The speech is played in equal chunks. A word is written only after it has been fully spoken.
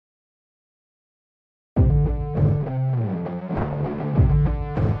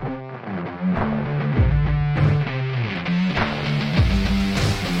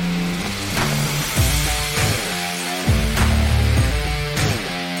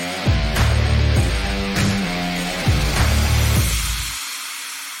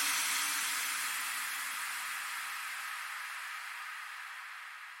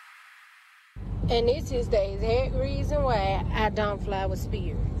And this is the exact reason why I don't fly with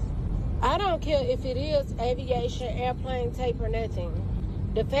Spirit. I don't care if it is aviation, airplane tape, or nothing.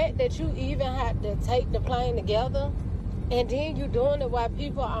 The fact that you even have to take the plane together and then you doing it while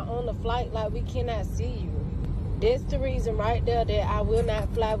people are on the flight like we cannot see you. That's the reason right there that I will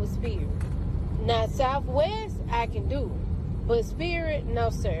not fly with Spirit. Now, Southwest, I can do. But Spirit, no,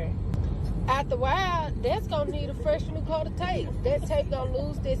 sir. After a while, that's going to need a fresh new coat of tape. That tape going to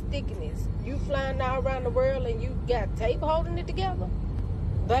lose that stickiness. You flying all around the world and you got tape holding it together?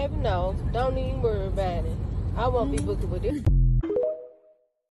 Baby, no. Don't even worry about it. I won't be booking with it.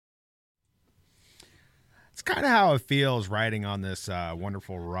 It's kind of how it feels riding on this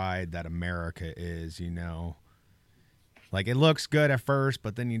wonderful ride that America is, you know. Like, it looks good at first,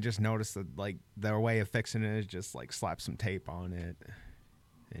 but then you just notice that, like, their way of fixing it is just, like, slap some tape on it.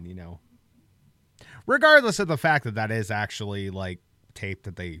 And, you know, regardless of the fact that that is actually, like, tape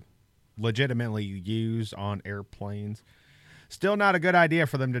that they legitimately use on airplanes, still not a good idea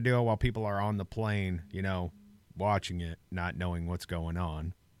for them to do it while people are on the plane, you know, watching it, not knowing what's going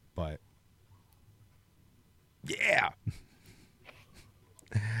on. But yeah.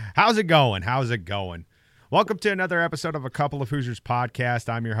 How's it going? Welcome to another episode of A Couple of Hoosiers podcast.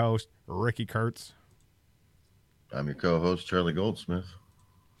 I'm your host, Ricky Kurtz. I'm your co-host, Charlie Goldsmith.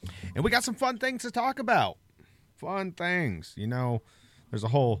 And we got some fun things to talk about. Fun things. You know, there's a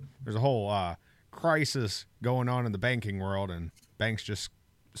whole crisis going on in the banking world, and banks just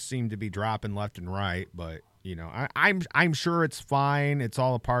seem to be dropping left and right. But, you know, I'm sure it's fine. It's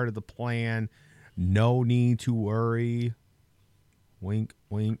all a part of the plan. No need to worry. Wink,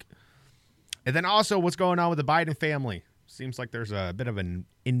 wink. And then also what's going on with the Biden family. Seems like there's a bit of an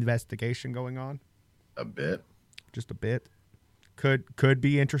investigation going on. A bit. Just a bit. Could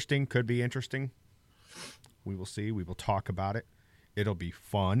be interesting. We will see. We will talk about it. It'll be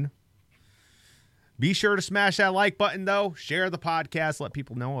fun. Be sure to smash that like button, though. Share the podcast. Let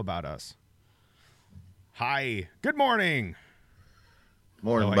people know about us. Hi. Good morning.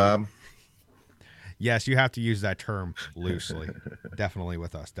 Morning, Bob. Yes, you have to use that term loosely. Definitely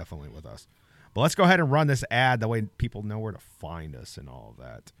with us. But let's go ahead and run this ad. That way people know where to find us and all of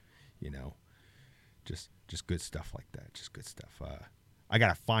that. You know, just good stuff like that. Just good stuff. I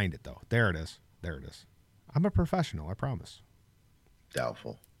got to find it, though. There it is. I'm a professional, I promise.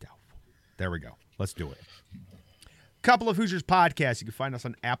 Doubtful. There we go. Let's do it. Couple of Hoosiers podcast. You can find us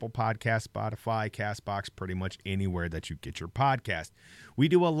on Apple Podcasts, Spotify, CastBox, pretty much anywhere that you get your podcast. We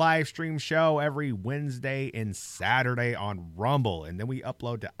do a live stream show every Wednesday and Saturday on Rumble, and then we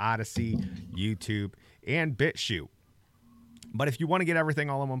upload to Odyssey, YouTube, and BitChute. But if you want to get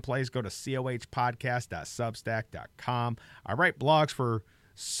everything all in one place, go to cohpodcast.substack.com. I write blogs for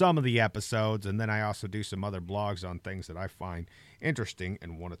some of the episodes, and then I also do some other blogs on things that I find interesting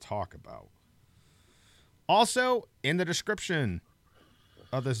and want to talk about. Also, in the description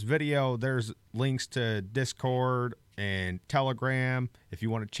of this video, there's links to Discord and Telegram. If you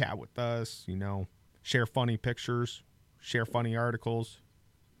want to chat with us, you know, share funny pictures, share funny articles,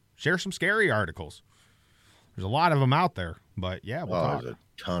 share some scary articles. There's a lot of them out there, but yeah, we'll talk. There's a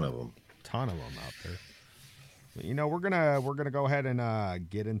ton of them. Out there. But, you know, we're gonna go ahead and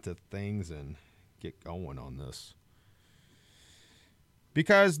get into things and get going on this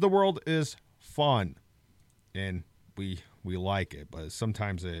because the world is fun. And we like it, but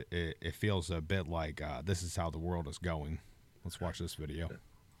sometimes it feels a bit like this is how the world is going. Let's watch this video.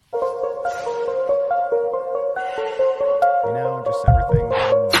 You know, just everything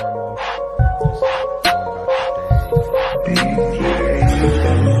going normal. Just going about the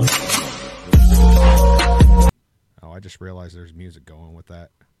day. Oh, I just realized there's music going with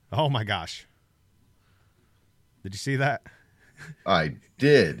that. Oh my gosh. Did you see that? I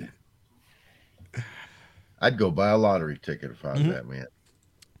did. I'd go buy a lottery ticket if I was that man.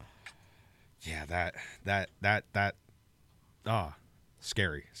 Yeah, that.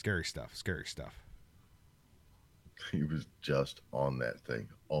 Scary stuff. He was just on that thing.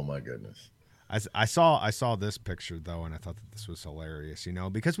 Oh my goodness. I saw this picture though, and I thought that this was hilarious. You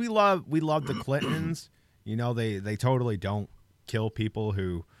know, because we love the Clintons. You know, they totally don't kill people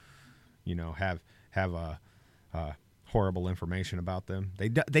who, you know, have horrible information about them.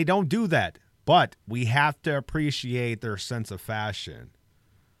 They don't do that. But we have to appreciate their sense of fashion.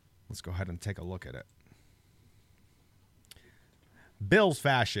 Let's go ahead and take a look at it. Bill's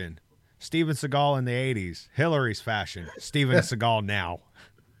fashion, Steven Seagal in the 80s. Hillary's fashion, Steven Seagal now.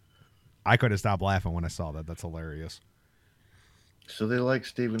 I couldn't stop laughing when I saw that. That's hilarious. So they like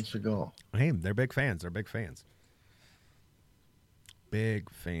Steven Seagal. Hey, they're big fans. Poor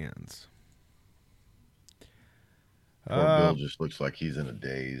Bill just looks like he's in a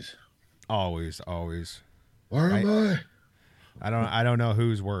daze. Always, always. Where am I? I don't know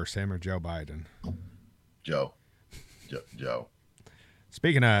who's worse, him or Joe Biden. Joe. Joe.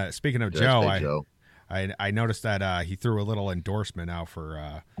 Speaking of Did Joe, I say Joe? I noticed that he threw a little endorsement out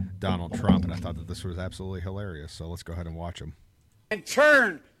for Donald Trump, and I thought that this was absolutely hilarious. So let's go ahead and watch him. And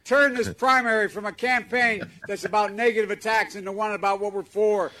turn this primary from a campaign that's about negative attacks into one about what we're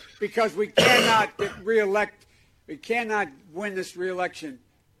for, because we cannot get reelect. We cannot win this reelection.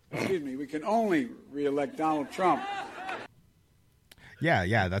 Excuse me. We can only reelect Donald Trump.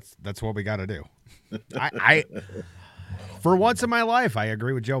 Yeah, that's what we got to do. I for once in my life, I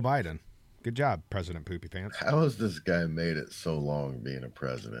agree with Joe Biden. Good job, President Poopy Pants. How has this guy made it so long being a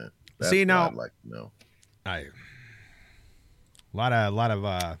president? That's See, what now, I'd like to know. A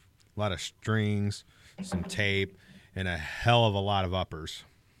lot of strings, some tape, and a hell of a lot of uppers.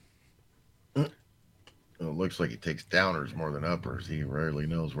 Well, it looks like he takes downers more than uppers. He rarely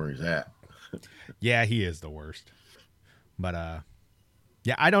knows where he's at. Yeah, he is the worst. But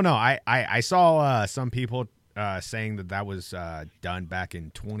yeah, I don't know. I saw some people saying that was done back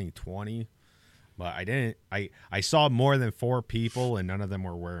in 2020, but I didn't. I saw more than 4 people, and none of them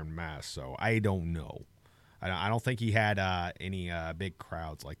were wearing masks. So I don't know. I don't think he had any big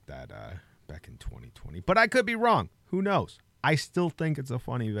crowds like that back in 2020. But I could be wrong. Who knows? I still think it's a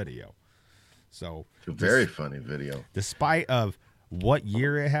funny video. So It's a very funny video. despite of what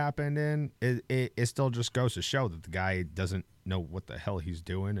year it happened in, it still just goes to show that the guy doesn't know what the hell he's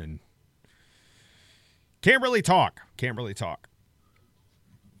doing and can't really talk.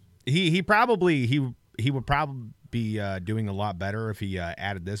 He would probably be doing a lot better if he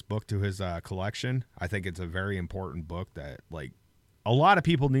added this book to his collection. I think it's a very important book that like a lot of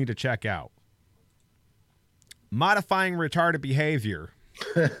people need to check out. Modifying Retarded Behavior.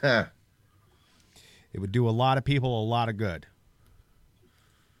 It would do a lot of people a lot of good.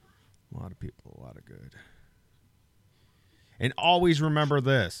 A lot of people a lot of good. And always remember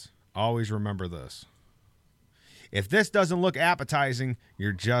this. Always remember this. If this doesn't look appetizing,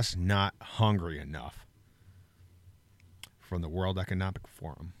 you're just not hungry enough. From the World Economic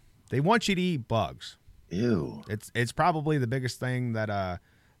Forum. They want you to eat bugs. Ew. It's probably the biggest thing that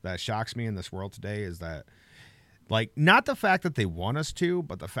shocks me in this world today is that, like, not the fact that they want us to,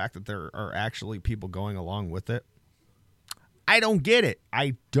 but the fact that there are actually people going along with it. I don't get it.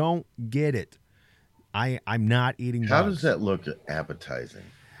 I don't get it. I'm not eating bugs. How does that look appetizing?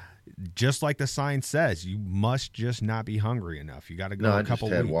 Just like the sign says, you must just not be hungry enough. You got to go No, a I couple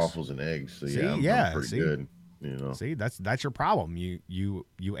just had weeks. waffles and eggs. So See? I'm pretty See? good. You know. See, that's your problem. You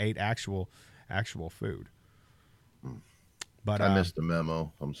ate actual food. But I missed the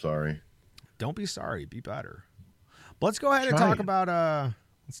memo. I'm sorry. Don't be sorry. Be better. But let's go ahead and Trying. talk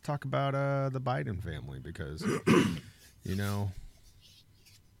about the Biden family because you know.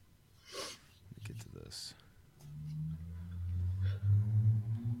 Let me get to this.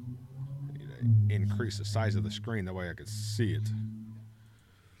 I need to increase the size of the screen that way I can see it.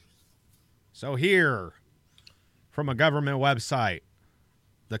 So here, from a government website,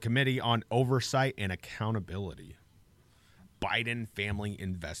 the Committee on Oversight and Accountability. Biden family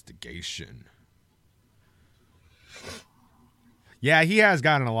investigation. Yeah, he has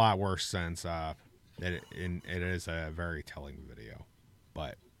gotten a lot worse since it is a very telling video.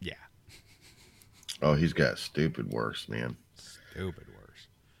 But yeah. Oh, he's got stupid worse, man. Stupid worse.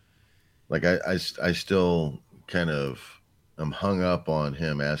 Like I still kind of am hung up on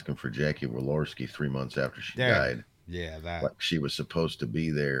him asking for Jackie Walorski 3 months after she died. Yeah, that. Like she was supposed to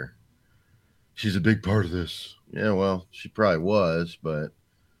be there. She's a big part of this. Yeah, well, she probably was, but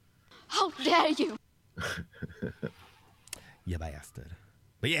How dare you? You bastard.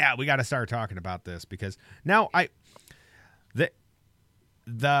 But yeah, we got to start talking about this because now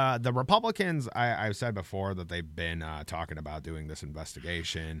the Republicans, I've said before that they've been talking about doing this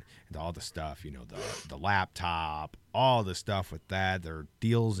investigation and all the stuff, you know, the laptop, all the stuff with that. There are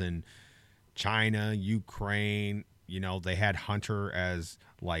deals in China, Ukraine. You know, they had Hunter as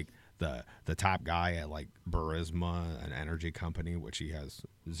like the top guy at like Burisma, an energy company, which he has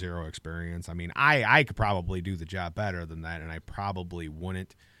zero experience. I mean, I could probably do the job better than that, and I probably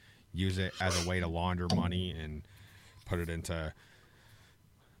wouldn't use it as a way to launder money and put it into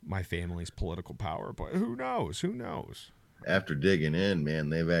my family's political power. But who knows? Who knows? after digging in, man,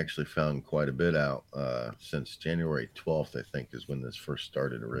 they've actually found quite a bit out since January 12th, I think, is when this first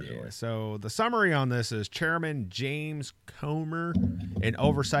started originally. Yeah, so the summary on this is Chairman James Comer and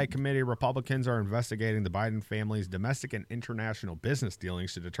Oversight Committee Republicans are investigating the Biden family's domestic and international business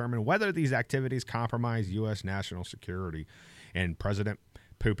dealings to determine whether these activities compromise U.S. national security and President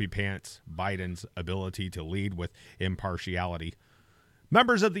Poopy Pants Biden's ability to lead with impartiality.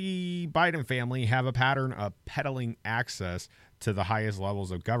 Members of the Biden family have a pattern of peddling access to the highest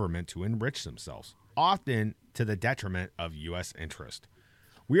levels of government to enrich themselves, often to the detriment of U.S. interest.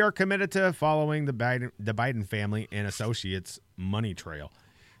 We are committed to following the Biden family and associates' money trail,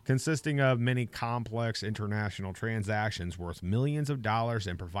 consisting of many complex international transactions worth millions of dollars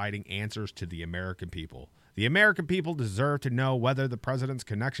and providing answers to the American people. The American people deserve to know whether the president's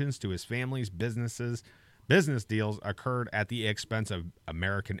connections to his family's business deals occurred at the expense of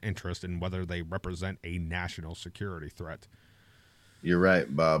American interest and whether they represent a national security threat. You're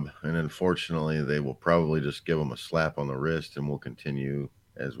right, Bob. And unfortunately, they will probably just give him a slap on the wrist and we'll continue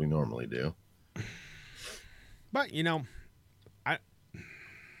as we normally do. But,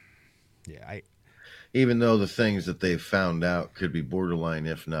 even though the things that they've found out could be borderline,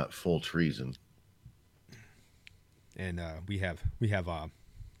 if not full treason. And we have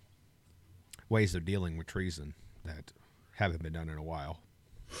ways of dealing with treason that haven't been done in a while.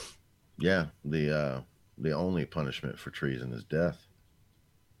 Yeah, the only punishment for treason is death.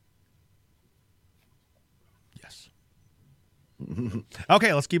 Yes.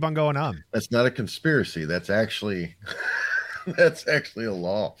 Okay, let's keep on going on. That's not a conspiracy. That's actually a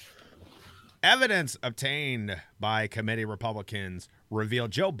law. Evidence obtained by committee Republicans revealed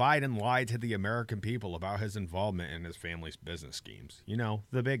Joe Biden lied to the American people about his involvement in his family's business schemes.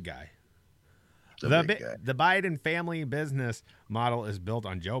 The big guy. The Biden family business model is built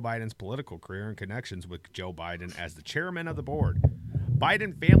on Joe Biden's political career and connections with Joe Biden as the chairman of the board.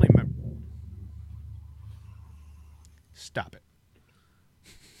 Biden family member. Stop it.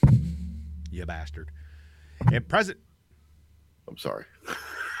 You bastard. And I'm sorry.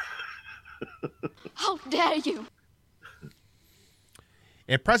 How dare you?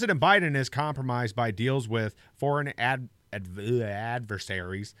 If President Biden is compromised by deals with foreign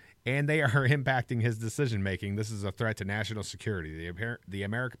adversaries and they are impacting his decision-making, this is a threat to national security. The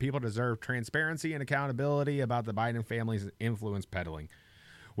American people deserve transparency and accountability about the Biden family's influence peddling.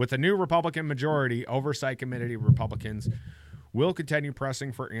 With the new Republican majority, Oversight Committee Republicans will continue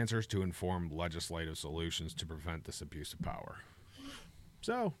pressing for answers to inform legislative solutions to prevent this abuse of power.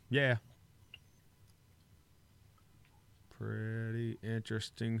 So, yeah. Pretty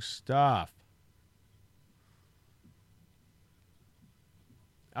interesting stuff.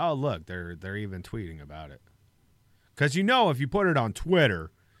 Oh, look, they're even tweeting about it. Because if you put it on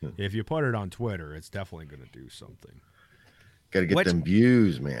Twitter, it's definitely going to do something. Got to get them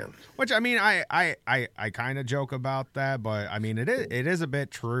views, man. Which, I kind of joke about that, but, it is a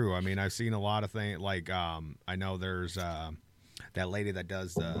bit true. I've seen a lot of things, like, I know there's that lady that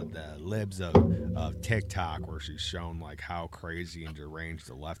does the libs of TikTok, where she's shown, like, how crazy and deranged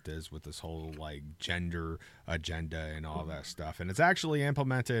the left is with this whole, like, gender agenda and all that stuff. And it's actually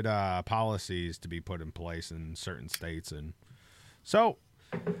implemented policies to be put in place in certain states. And so,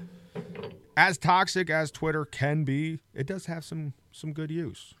 as toxic as Twitter can be, it does have some good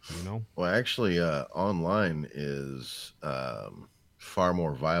use, Well, actually, online is far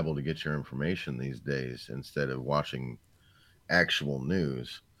more viable to get your information these days instead of watching actual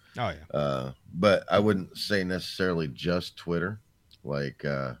news. Oh, yeah. But I wouldn't say necessarily just Twitter. Like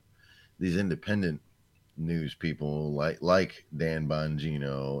these independent news people like Dan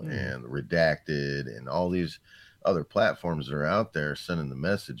Bongino and Redacted and all these other platforms that are out there sending the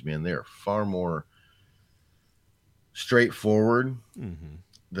message, man, they are far more straightforward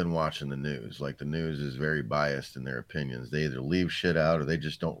than watching the news. Like, the news is very biased in their opinions. They either leave shit out or they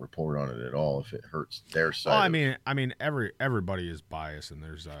just don't report on it at all if it hurts their side. Well, everybody is biased, and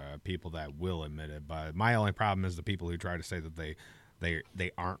there's people that will admit it. But my only problem is the people who try to say that they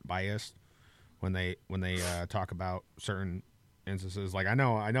aren't biased when they talk about certain instances. Like, I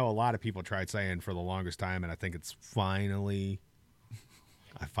know a lot of people tried saying for the longest time, and I think it's finally,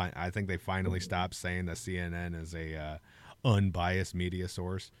 I think they finally stopped saying that CNN is a unbiased media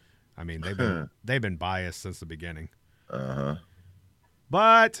source. They've been biased since the beginning.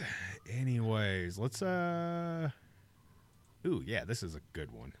 But anyways, let's this is a good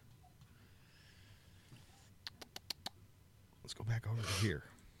one. Let's go back over to here.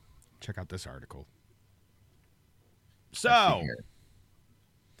 Check out this article. So,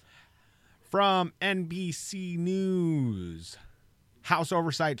 from NBC News, House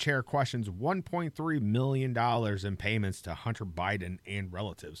Oversight Chair questions $1.3 million in payments to Hunter Biden and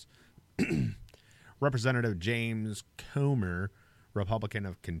relatives. Representative James Comer, Republican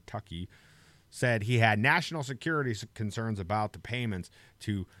of Kentucky, said he had national security concerns about the payments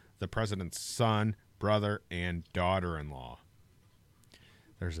to the president's son, brother, and daughter-in-law.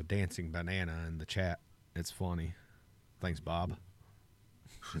 There's a dancing banana in the chat. It's funny. Thanks, Bob.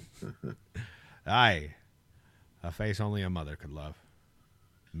 Aye. A face only a mother could love.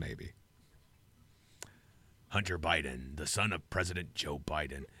 maybe. Hunter Biden, the son of President Joe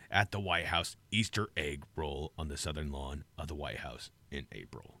Biden, at the White House Easter egg roll on the southern lawn of the White House in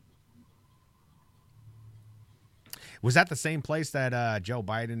April. Was that the same place that Joe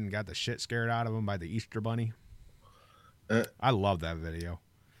Biden got the shit scared out of him by the Easter Bunny? I love that video.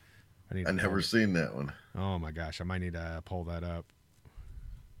 I never seen that one. Oh, my gosh. I might need to pull that up.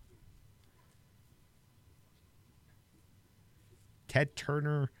 Ted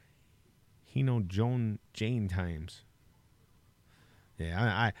Turner, Jane Times.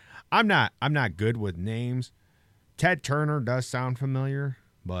 Yeah, I'm not good with names. Ted Turner does sound familiar,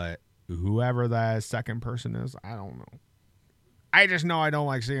 but whoever that second person is, I don't know. I just know I don't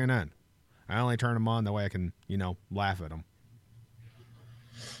like CNN. I only turn them on the way I can, laugh at them.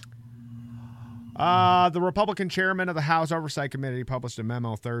 The Republican chairman of the House Oversight Committee published a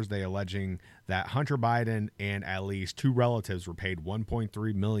memo Thursday alleging that Hunter Biden and at least 2 relatives were paid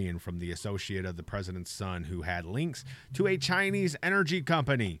 $1.3 million from the associate of the president's son who had links to a Chinese energy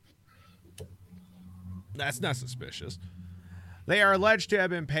company. That's not suspicious. They are alleged to have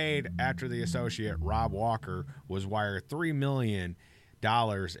been paid after the associate, Rob Walker, was wired $3 million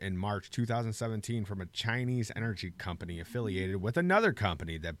in March 2017 from a Chinese energy company affiliated with another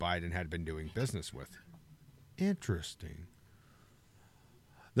company that Biden had been doing business with. Interesting.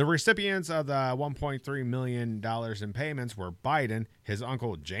 The recipients of the $1.3 million in payments were Biden, his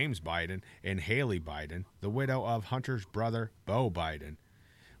uncle James Biden, and Haley Biden, the widow of Hunter's brother, Beau Biden,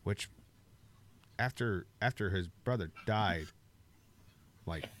 which after his brother died,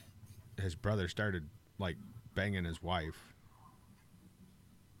 his brother started, banging his wife.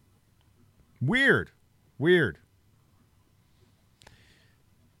 Weird.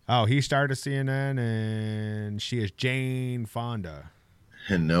 Oh, he started CNN, and she is Jane Fonda.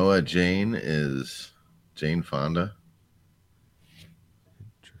 And Noah Jane is Jane Fonda.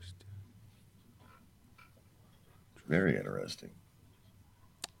 Interesting. Very interesting.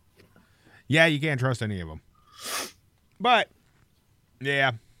 Yeah, you can't trust any of them. But,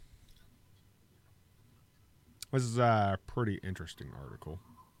 yeah. This is a pretty interesting article.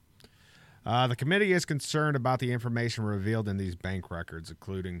 The committee is concerned about the information revealed in these bank records,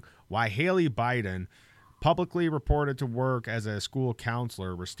 including why Haley Biden publicly reported to work as a school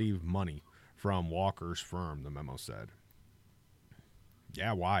counselor received money from Walker's firm, the memo said.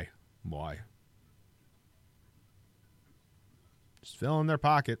 Yeah, why? Just fill in their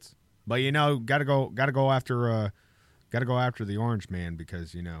pockets. But gotta go after the orange man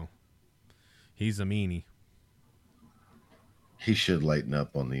because, he's a meanie. He should lighten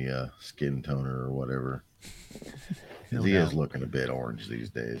up on the skin toner or whatever. No he doubt. is looking a bit orange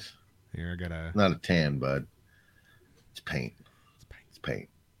these days. Here, not a tan, bud. It's paint. It's paint.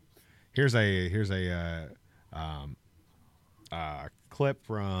 Here's a clip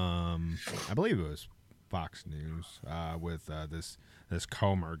from, I believe it was Fox News, with this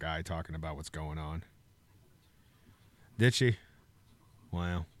Comer guy talking about what's going on. Did she?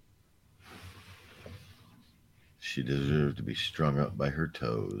 Wow. She deserved to be strung up by her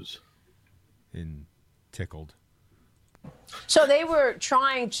toes. And tickled. So they were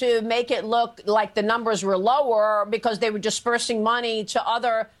trying to make it look like the numbers were lower because they were dispersing money to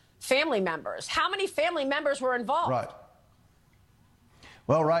other family members. How many family members were involved? Right.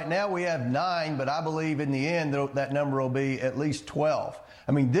 Well, right now we have 9, but I believe in the end that number will be at least 12.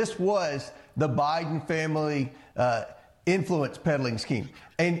 I mean, this was the Biden family influence peddling scheme.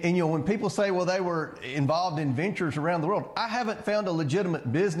 And when people say, well, they were involved in ventures around the world, I haven't found a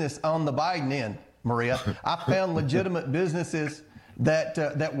legitimate business on the Biden end, Maria. I found legitimate businesses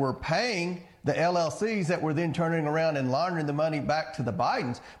that were paying the LLCs that were then turning around and laundering the money back to the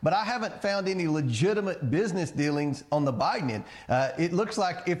Bidens. But I haven't found any legitimate business dealings on the Biden end. It looks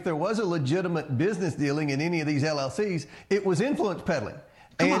like if there was a legitimate business dealing in any of these LLCs, it was influence peddling.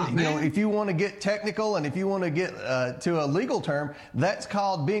 And, if you want to get technical and if you want to get to a legal term, that's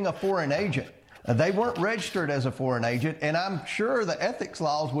called being a foreign agent. They weren't registered as a foreign agent, and I'm sure the ethics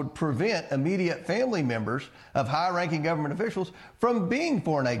laws would prevent immediate family members of high-ranking government officials from being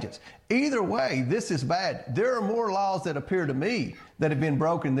foreign agents. Either way, this is bad. There are more laws that appear to me that have been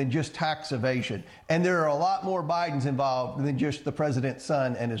broken than just tax evasion, and there are a lot more Bidens involved than just the president's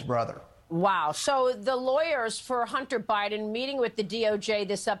son and his brother. Wow. So the lawyers for Hunter Biden meeting with the DOJ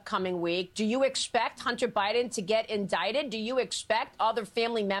this upcoming week. Do you expect Hunter Biden to get indicted? Do you expect other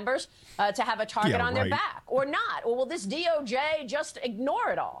family members to have a target on their back or not? Or will this DOJ just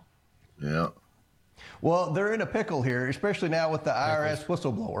ignore it all? Yeah. Well, they're in a pickle here, especially now with the IRS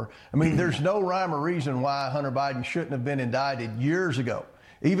whistleblower. I mean, there's no rhyme or reason why Hunter Biden shouldn't have been indicted years ago.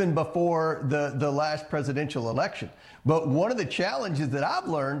 even before the last presidential election. But one of the challenges that I've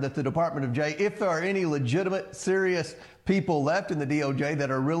learned that the Department of Justice, if there are any legitimate, serious people left in the DOJ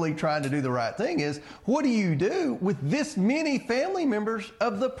that are really trying to do the right thing, is what do you do with this many family members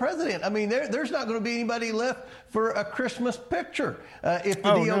of the president? I mean, there's not going to be anybody left for a Christmas picture if the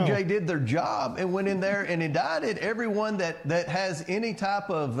DOJ did their job and went in there and indicted everyone that has any type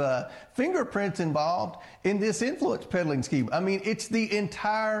of fingerprints involved in this influence peddling scheme. I mean, it's the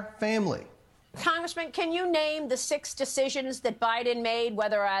entire family. Congressman, can you name the 6 decisions that Biden made,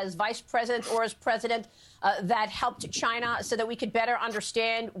 whether as vice president or as president, that helped China so that we could better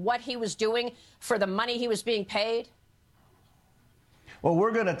understand what he was doing for the money he was being paid? Well,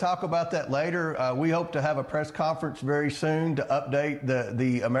 we're going to talk about that later. We hope to have a press conference very soon to update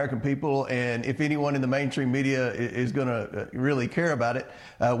the American people. And if anyone in the mainstream media is going to really care about it,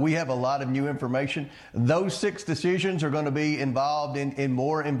 we have a lot of new information. Those 6 decisions are going to be involved in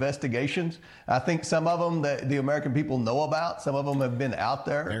more investigations. I think some of them that the American people know about. Some of them have been out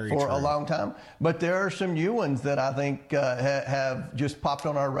there for a long time. But there are some new ones that I think have just popped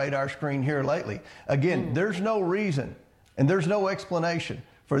on our radar screen here lately. Again, there's no reason and there's no explanation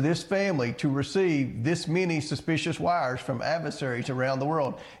for this family to receive this many suspicious wires from adversaries around the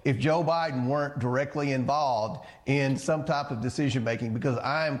world if Joe Biden weren't directly involved in some type of decision making, because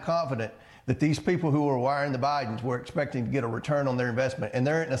I am confident that these people who were wiring the Bidens were expecting to get a return on their investment. And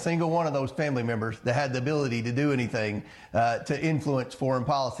there isn't a single one of those family members that had the ability to do anything to influence foreign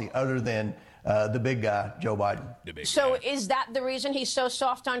policy other than the big guy, Joe Biden. So is that the reason he's so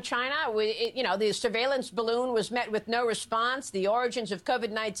soft on China? The surveillance balloon was met with no response. The origins of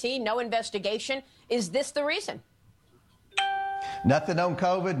COVID-19, no investigation. Is this the reason? Nothing on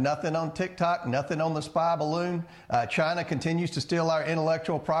COVID, nothing on TikTok, nothing on the spy balloon. China continues to steal our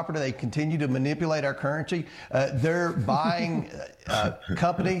intellectual property. They continue to manipulate our currency. They're buying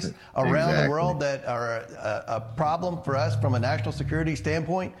companies around the world that are a problem for us from a national security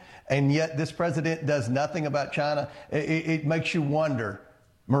standpoint. And yet this president does nothing about China. It makes you wonder,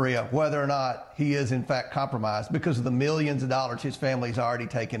 Maria, whether or not he is in fact compromised because of the millions of dollars his family's already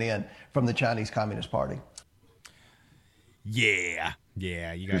taken in from the Chinese Communist Party. Yeah,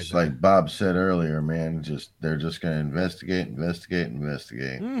 you guys. Just like Bob said earlier, man, they're just going to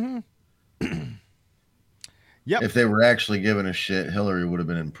investigate. Mm-hmm. Yep. If they were actually giving a shit, Hillary would have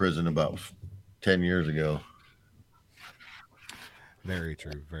been in prison about 10 years ago. Very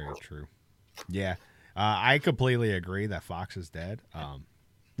true. Very true. Yeah, I completely agree that Fox is dead.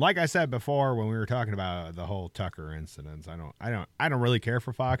 Like I said before when we were talking about the whole Tucker incidents, I don't really care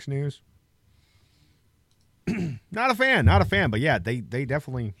for Fox News. Not a fan. But yeah, they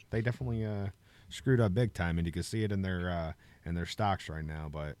definitely screwed up big time, and you can see it in their stocks right now.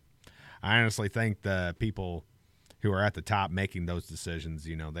 But I honestly think the people who are at the top making those decisions,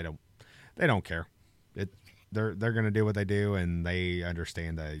 they don't care. They're going to do what they do, and they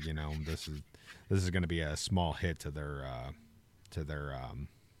understand that this is going to be a small hit to their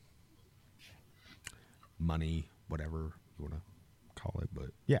money, whatever you want to call it.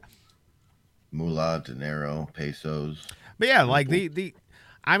 But yeah. Moolah, dinero, pesos. But yeah, like they're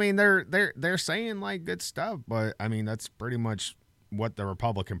saying like good stuff, but I mean that's pretty much what the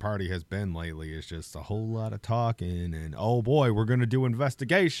Republican Party has been lately, is just a whole lot of talking and oh boy, we're gonna do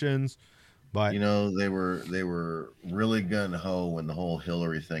investigations. But they were really gung ho when the whole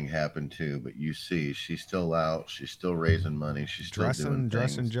Hillary thing happened too. But you see, she's still out, she's still raising money, she's still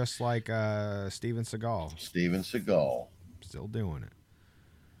dressing just like Steven Seagal. Still doing it.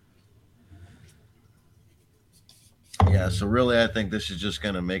 Yeah, so really I think this is just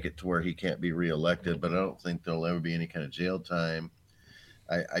going to make it to where he can't be reelected, but I don't think there'll ever be any kind of jail time.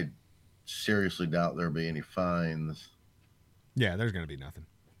 I seriously doubt there'll be any fines. Yeah, there's going to be nothing.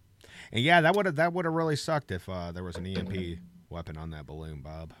 And yeah, that would have really sucked if there was an EMP weapon on that balloon,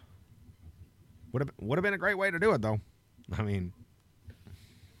 Bob. Would have been a great way to do it, though. I mean,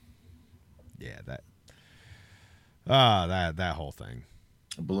 yeah, that whole thing.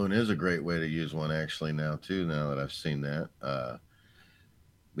 A balloon is a great way to use one actually now that I've seen that,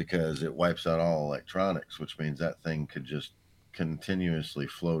 because it wipes out all electronics, which means that thing could just continuously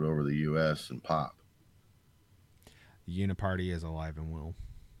float over the U.S. and pop. The Uniparty is alive and well.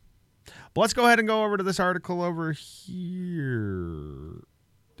 But let's go ahead and go over to this article over here.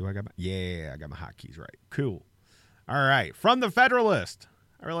 I got my hotkeys right. Cool. All right. From the Federalist.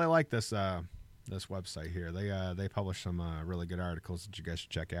 I really like this this website here. They publish some really good articles that you guys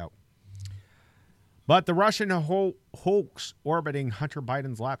should check out. But the Russian hoax orbiting Hunter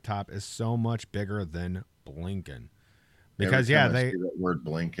Biden's laptop is so much bigger than Blinken. Because I see that word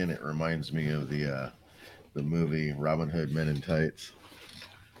Blinken, it reminds me of the movie Robin Hood Men in Tights.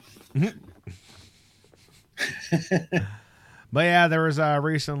 But yeah, there was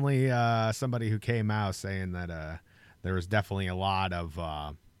recently somebody who came out saying that there was definitely a lot of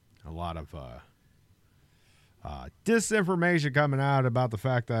disinformation coming out about the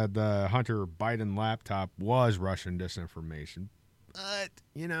fact that the Hunter Biden laptop was Russian disinformation. But,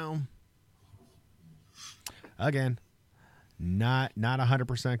 you know, again, not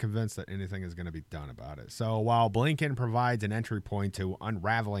 100% convinced that anything is going to be done about it. So while Blinken provides an entry point to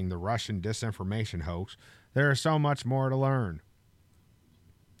unraveling the Russian disinformation hoax, there is so much more to learn.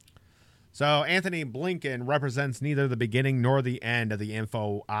 So Anthony Blinken represents neither the beginning nor the end of the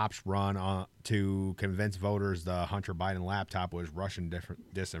info ops run to convince voters the Hunter Biden laptop was Russian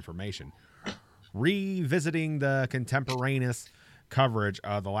disinformation. Revisiting the contemporaneous coverage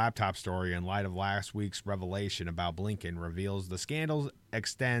of the laptop story in light of last week's revelation about Blinken reveals the scandal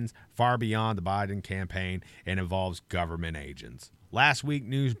extends far beyond the Biden campaign and involves government agents. Last week,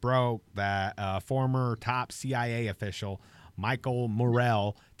 news broke that former top CIA official Michael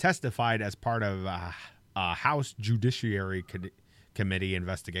Morell testified as part of a House Judiciary Committee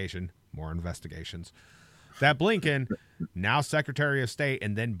investigation, more investigations, that Blinken, now Secretary of State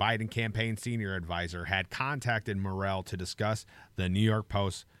and then Biden campaign senior advisor, had contacted Morell to discuss the New York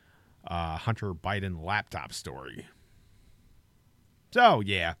Post Hunter Biden laptop story. So,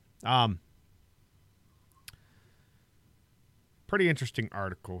 yeah. Pretty interesting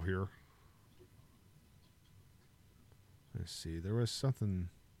article here. Let's see. There was something.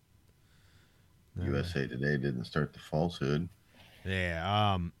 USA Today didn't start the falsehood.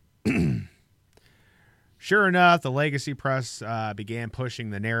 Yeah. Sure enough, the Legacy Press began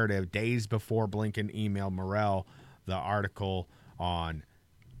pushing the narrative days before Blinken emailed Morell the article on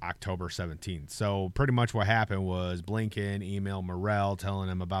October 17th. So pretty much what happened was Blinken emailed Morell telling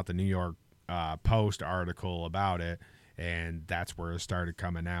him about the New York Post article about it. And that's where it started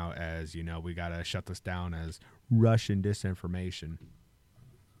coming out as, you know, we got to shut this down as Russian disinformation.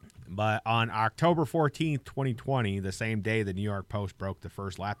 But on October 14th, 2020, the same day the New York Post broke the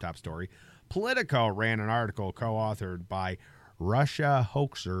first laptop story, Politico ran an article co-authored by Russia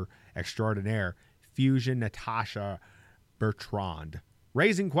hoaxer extraordinaire Fusion Natasha Bertrand,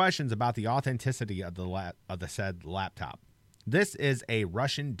 raising questions about the authenticity of the said laptop. This is a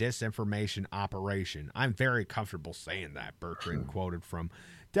Russian disinformation operation. I'm very comfortable saying that, Bertrand quoted from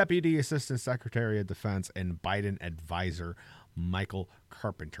Deputy Assistant Secretary of Defense and Biden advisor Michael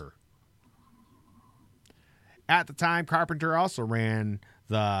Carpenter. At the time, Carpenter also ran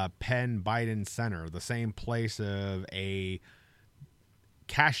the Penn Biden Center, the same place of a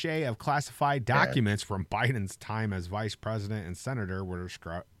cache of classified documents from Biden's time as vice president and senator were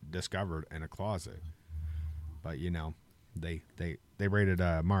discovered in a closet. But, you know, they raided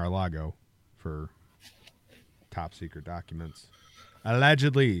Mar-a-Lago for top secret documents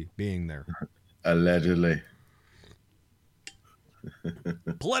allegedly being there. Allegedly.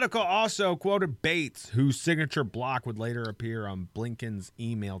 Politico also quoted Bates, whose signature block would later appear on Blinken's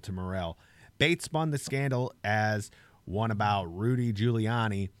email to Morell. Bates spun the scandal as one about Rudy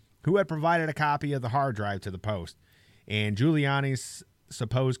Giuliani, who had provided a copy of the hard drive to the Post, and Giuliani's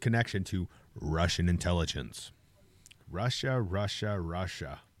supposed connection to Russian intelligence. Russia. Russia.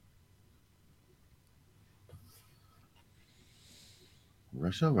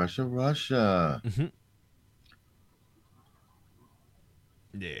 Mm-hmm.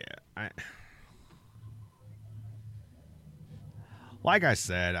 Yeah. Like I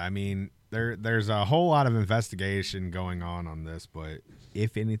said, I mean, there's a whole lot of investigation going on this, but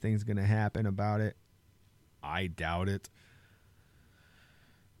if anything's going to happen about it, I doubt it.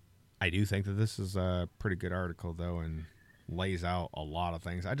 I do think that this is a pretty good article, though, and lays out a lot of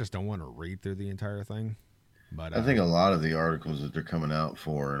things. I just don't want to read through the entire thing. But I think a lot of the articles that they're coming out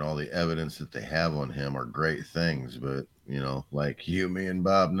for and all the evidence that they have on him are great things. But, you know, like you, me, and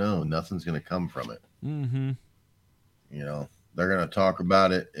Bob know, nothing's going to come from it. Mm-hmm. You know, they're going to talk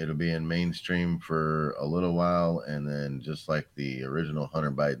about it. It'll be in mainstream for a little while. And then just like the original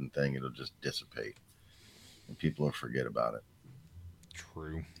Hunter Biden thing, it'll just dissipate. And people will forget about it.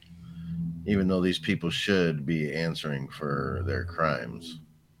 True. Even though these people should be answering for their crimes.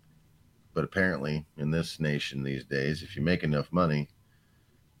 But apparently, in this nation these days, if you make enough money,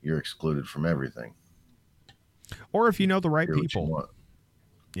 you're excluded from everything. Or if you know the right people,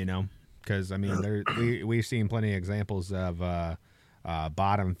 you know, because, I mean, we've seen plenty of examples of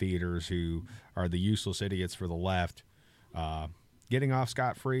bottom feeders who are the useless idiots for the left getting off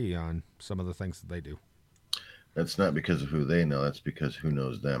scot-free on some of the things that they do. That's not because of who they know. That's because who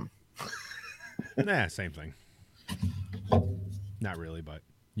knows them. Nah, same thing. Not really, but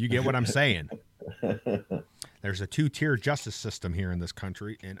you get what I'm saying. There's a two-tier justice system here in this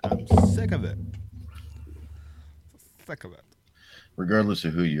country, and I'm sick of it. Sick of it. Regardless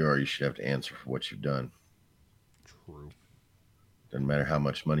of who you are, you should have to answer for what you've done. True. Doesn't matter how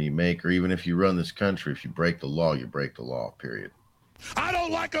much money you make, or even if you run this country, if you break the law, you break the law, period. I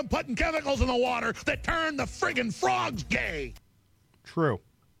don't like them putting chemicals in the water that turn the friggin' frogs gay. True.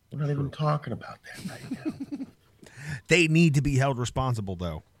 We're not even talking about that right now. They need to be held responsible,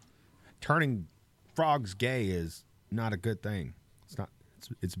 though. Turning frogs gay is not a good thing. It's not.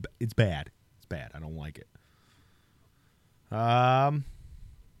 It's bad. It's bad. I don't like it.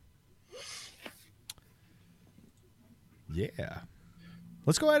 Yeah.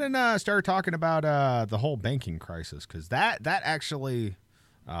 Let's go ahead and start talking about the whole banking crisis, because that actually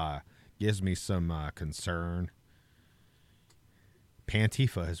gives me some concern.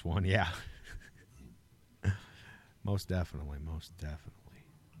 Pantifa is one, yeah. Most definitely.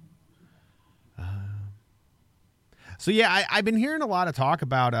 So yeah, I've been hearing a lot of talk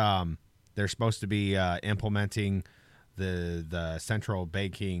about they're supposed to be implementing the central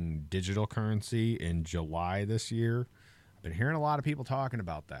banking digital currency in July this year. I've been hearing a lot of people talking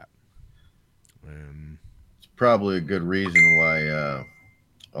about that. It's probably a good reason why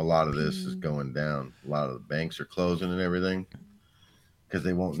a lot of this is going down. A lot of the banks are closing and everything, because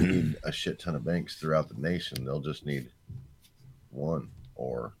they won't need a shit ton of banks throughout the nation. They'll just need one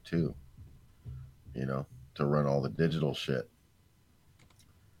or two, to run all the digital shit.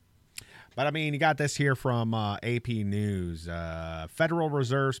 But, I mean, you got this here from AP News. Federal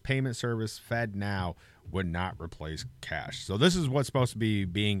Reserve's payment service, FedNow, would not replace cash. So this is what's supposed to be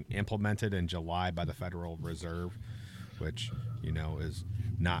being implemented in July by the Federal Reserve, which, is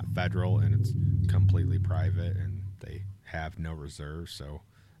not federal, and it's completely private, and they have no reserves. So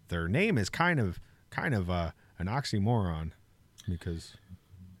their name is kind of an oxymoron, because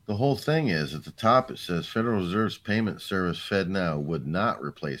the whole thing is, at the top it says Federal Reserve's payment service FedNow would not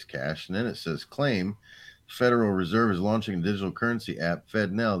replace cash, and then it says claim Federal Reserve is launching a digital currency app,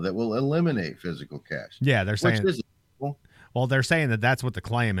 FedNow, that will eliminate physical cash. Yeah, they're saying. Well, they're saying that's what the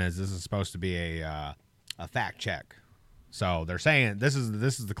claim is. This is supposed to be a fact check. So they're saying this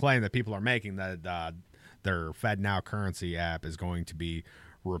is the claim that people are making, that their FedNow currency app is going to be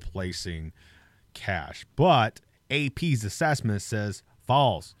replacing cash. But AP's assessment says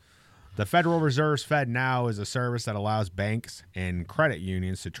false. The Federal Reserve's FedNow is a service that allows banks and credit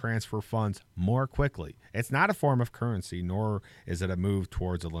unions to transfer funds more quickly. It's not a form of currency, nor is it a move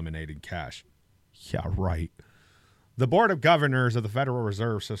towards eliminating cash. Yeah, right. The Board of Governors of the Federal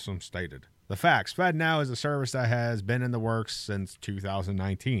Reserve System stated, the facts: FedNow is a service that has been in the works since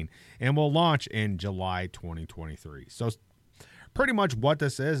 2019 and will launch in July 2023. So pretty much what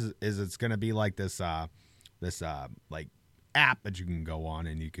this is it's going to be like this like app that you can go on,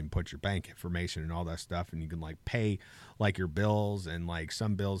 and you can put your bank information and all that stuff, and you can like pay like your bills, and like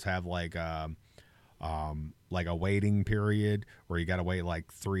some bills have like a waiting period where you got to wait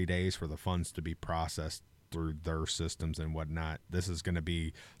like 3 days for the funds to be processed through their systems and whatnot. This is going to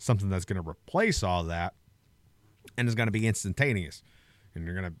be something that's going to replace all that, and is going to be instantaneous, and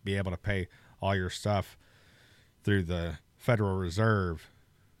you're going to be able to pay all your stuff through the Federal Reserve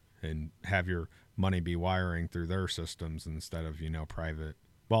and have your money be wiring through their systems instead of, private.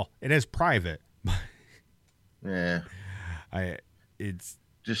 Well, it is private. Yeah. It's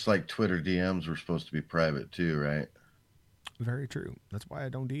just like Twitter DMs were supposed to be private too, right? Very true. That's why I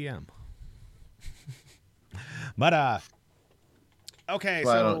don't DM. But okay,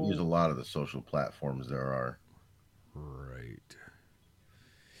 well, so I don't use a lot of the social platforms there are. Right.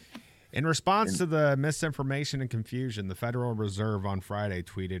 In response to the misinformation and confusion, the Federal Reserve on Friday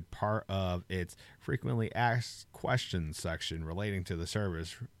tweeted part of its frequently asked questions section relating to the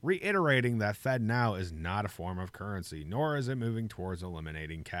service, reiterating that FedNow is not a form of currency, nor is it moving towards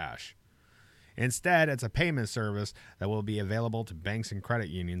eliminating cash. Instead, it's a payment service that will be available to banks and credit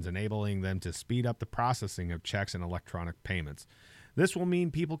unions, enabling them to speed up the processing of checks and electronic payments. This will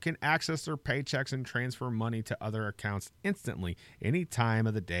mean people can access their paychecks and transfer money to other accounts instantly, any time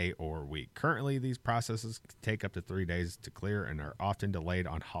of the day or week. Currently, these processes take up to 3 days to clear and are often delayed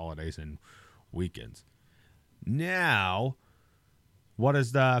on holidays and weekends. Now, what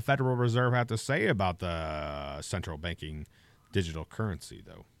does the Federal Reserve have to say about the central banking digital currency,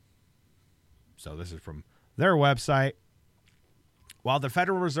 though? So this is from their website. While the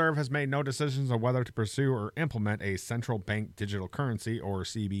Federal Reserve has made no decisions on whether to pursue or implement a central bank digital currency, or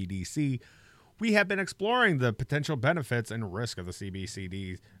CBDC, we have been exploring the potential benefits and risk of the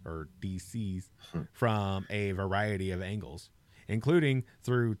CBCDs or DCs from a variety of angles, including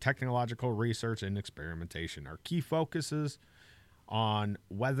through technological research and experimentation. Our key focuses on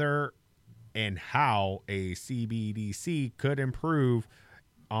whether and how a CBDC could improve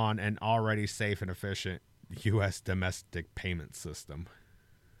on an already safe and efficient U.S. domestic payment system.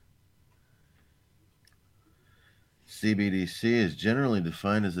 CBDC is generally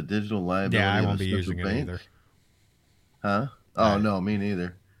defined as a digital liability Yeah, I of won't a be central using it bank. either. Huh? Oh, no, me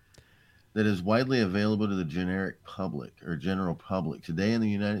neither. That is widely available to the generic public or general public. Today in the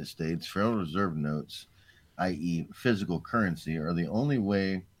United States, Federal Reserve notes, i.e. physical currency, are the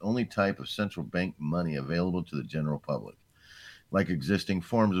only type of central bank money available to the general public. Like existing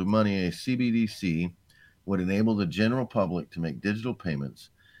forms of money, a CBDC would enable the general public to make digital payments.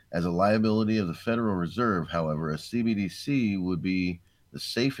 As a liability of the Federal Reserve, however, a CBDC would be the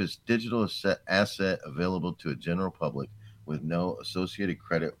safest digital asset available to a general public with no associated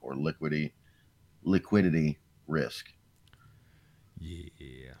credit or liquidity risk.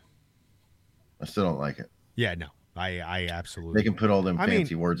 Yeah. I still don't like it. Yeah, no. I absolutely. They can put all them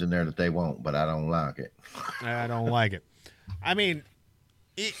fancy words in there that they won't, but I don't like it. I don't like it. I mean,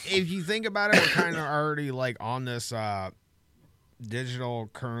 if you think about it, we're kind of already like on this digital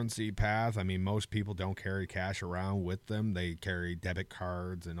currency path. I mean, most people don't carry cash around with them. They carry debit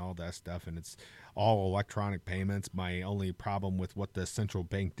cards and all that stuff, and it's all electronic payments. My only problem with what the central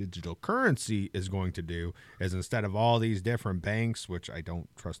bank digital currency is going to do is instead of all these different banks, which I don't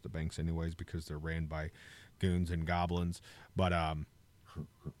trust the banks anyways because they're ran by goons and goblins, but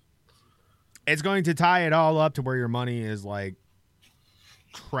it's going to tie it all up to where your money is like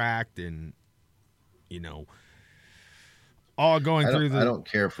tracked and, you know, all going through the. I don't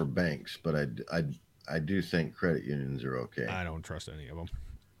care for banks, but I do think credit unions are okay. I don't trust any of them.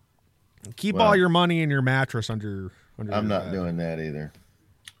 Keep all your money in your mattress under I'm not doing that either.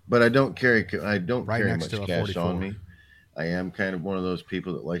 But I don't carry much cash on me. I am kind of one of those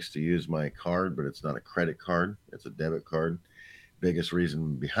people that likes to use my card, but it's not a credit card. It's a debit card. Biggest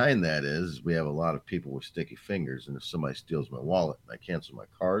reason behind that is we have a lot of people with sticky fingers, and if somebody steals my wallet and I cancel my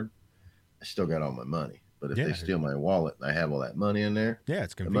card, I still got all my money. But if they steal my wallet and I have all that money in there,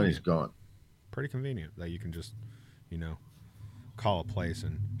 it's convenient. The money's gone. Pretty convenient that you can just, you know, call a place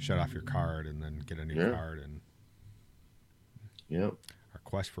and shut off your card and then get a new card. And our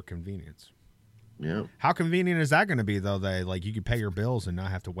quest for convenience. Yeah. How convenient is that going to be, though? You could pay your bills and not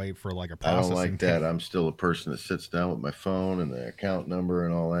have to wait for like a processing. I don't like that. I'm still a person that sits down with my phone and the account number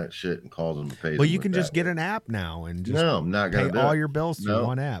and all that shit and calls them and pays. Well, you can just get an app now and just I'm not gonna pay all your bills through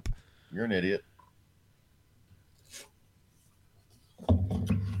one app. You're an idiot.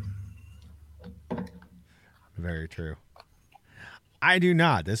 Very true. I do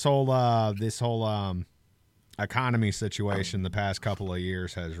not. This whole economy situation the past couple of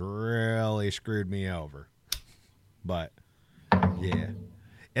years has really screwed me over. But yeah,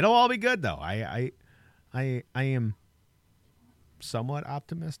 it'll all be good though. I am somewhat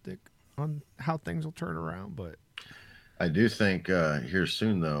optimistic on how things will turn around, but I do think here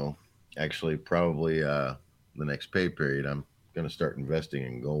soon though, actually probably the next pay period, I'm going to start investing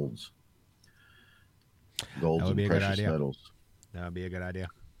in golds and precious metals. That would be a good idea.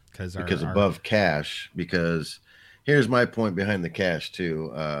 Because above cash, because here's my point behind the cash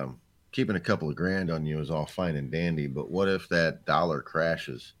too. Keeping a couple of grand on you is all fine and dandy, but what if that dollar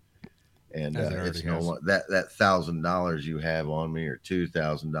crashes and it's no longer that $1,000 you have on me or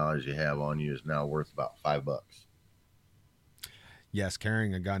 $2,000 you have on you is now worth about $5? Yes,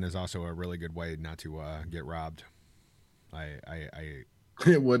 carrying a gun is also a really good way not to get robbed.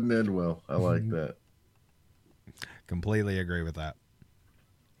 It wouldn't end well. I like that. Completely agree with that.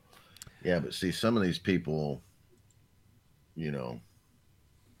 Yeah, but see, some of these people, you know,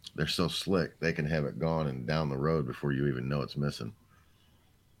 they're so slick. They can have it gone and down the road before you even know it's missing.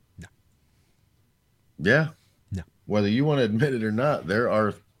 No. Yeah. No. Whether you want to admit it or not, there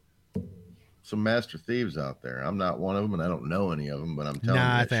are some master thieves out there. I'm not one of them, and I don't know any of them, but I'm telling you.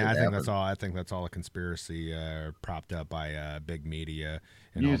 I think that's all. I think that's all a conspiracy propped up by big media.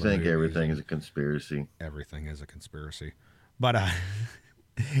 And you think everything is a conspiracy? Everything is a conspiracy. But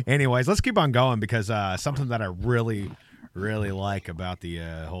anyways, let's keep on going because something that I really, really like about the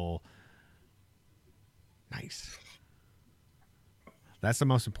whole nice. That's the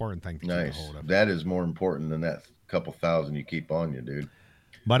most important thing to keep a hold of. That is more important than that couple thousand you keep on you, dude.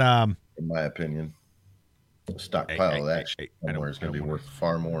 But in my opinion, a stockpile of that shit somewhere is going to be worth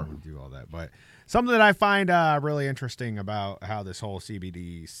far more. Do all that, but something that I find really interesting about how this whole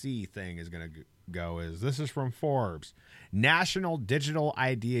CBDC thing is going to go is this is from Forbes. National Digital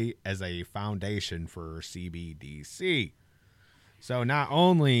ID as a foundation for CBDC. So not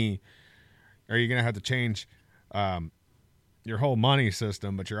only are you going to have to change your whole money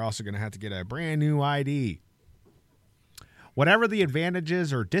system, but you're also going to have to get a brand new ID. Whatever the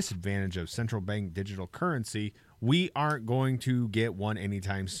advantages or disadvantage of central bank digital currency, we aren't going to get one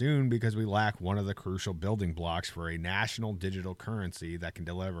anytime soon because we lack one of the crucial building blocks for a national digital currency that can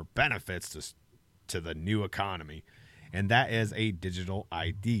deliver benefits to the new economy, and that is a digital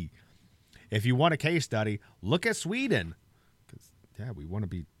ID. If you want a case study, look at Sweden. 'Cause, yeah, we want to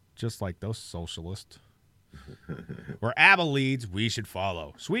be just like those socialists. Where ABBA leads, we should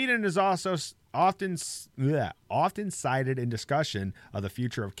follow. Sweden is also often cited in discussion of the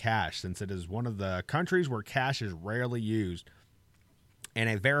future of cash, since it is one of the countries where cash is rarely used, and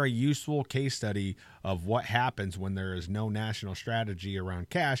a very useful case study of what happens when there is no national strategy around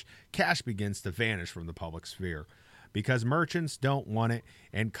cash. Cash begins to vanish from the public sphere because merchants don't want it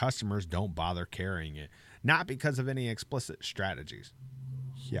and customers don't bother carrying it, not because of any explicit strategies.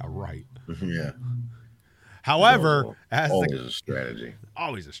 Yeah, right. Yeah. However, always a strategy.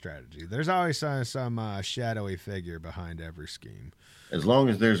 Always a strategy. There's always some shadowy figure behind every scheme. As long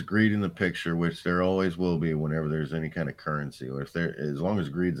as there's greed in the picture, which there always will be whenever there's any kind of currency, or as long as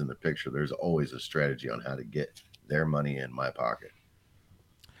greed's in the picture, there's always a strategy on how to get their money in my pocket.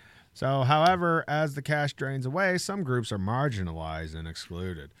 So, however, as the cash drains away, some groups are marginalized and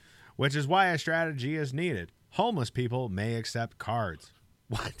excluded, which is why a strategy is needed. Homeless people may accept cards.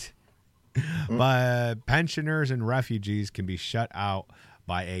 What? But pensioners and refugees can be shut out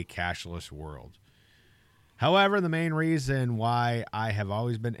by a cashless world. However, the main reason why I have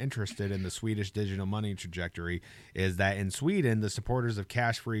always been interested in the Swedish digital money trajectory is that in Sweden, the supporters of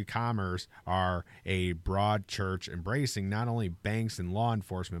cash-free commerce are a broad church embracing not only banks and law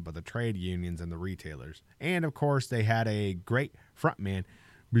enforcement, but the trade unions and the retailers. And, of course, they had a great frontman,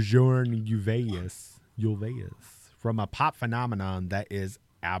 Björn Ulvaeus, from a pop phenomenon that is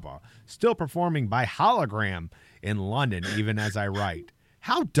ABBA, still performing by hologram in London, even as I write.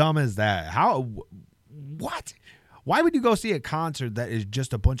 How dumb is that? What? Why would you go see a concert that is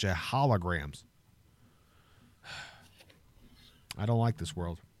just a bunch of holograms? I don't like this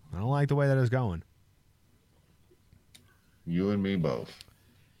world. I don't like the way that it's going. You and me both.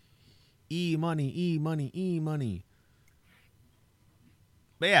 E-money, E-money, E-money.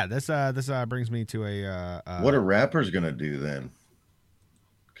 But yeah, this brings me to a... what are rappers going to do then?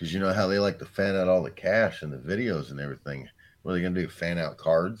 Because you know how they like to fan out all the cash and the videos and everything. What are they going to do, fan out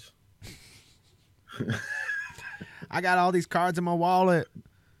cards? I got all these cards in my wallet.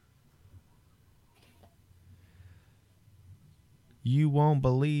 You won't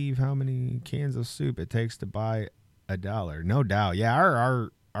believe how many cans of soup it takes to buy $1. No doubt. Yeah,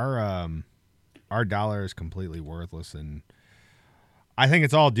 our dollar is completely worthless, and I think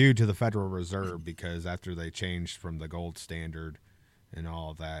it's all due to the Federal Reserve because after they changed from the gold standard and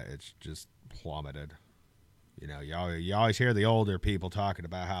all of that, it's just plummeted. You know, you always hear the older people talking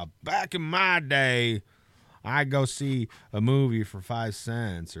about how back in my day, I'd go see a movie for 5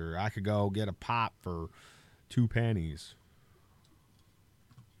 cents, or I could go get a pop for 2 pennies.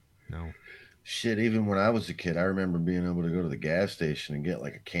 No. Shit, even when I was a kid, I remember being able to go to the gas station and get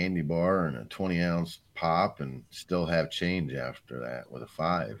like a candy bar and a 20-ounce pop and still have change after that with a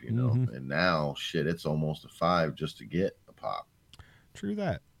 5, you know. Mm-hmm. And now, shit, it's almost a 5 just to get a pop. True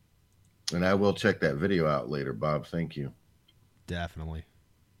that. And I will check that video out later, Bob. Thank you. Definitely.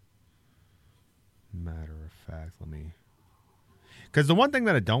 Matter of fact, let me... Because the one thing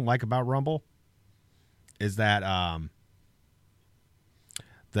that I don't like about Rumble is that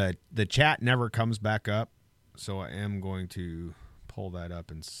the chat never comes back up. So I am going to pull that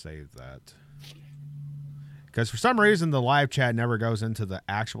up and save that. Because for some reason, the live chat never goes into the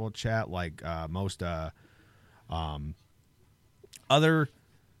actual chat like most other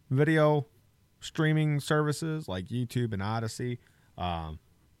video streaming services like YouTube and Odyssey.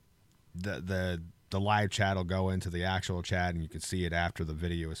 The live chat will go into the actual chat and you can see it after the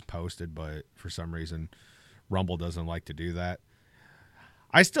video is posted, but for some reason Rumble doesn't like to do that.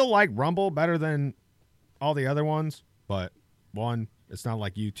 I still like Rumble better than all the other ones, but one, it's not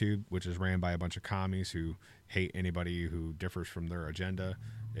like YouTube, which is ran by a bunch of commies who hate anybody who differs from their agenda,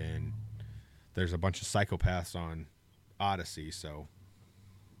 and there's a bunch of psychopaths on Odyssey, so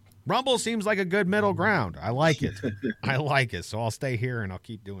Rumble seems like a good middle ground. I like it. I like it. So I'll stay here and I'll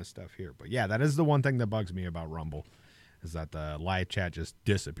keep doing stuff here. But yeah, that is the one thing that bugs me about Rumble is that the live chat just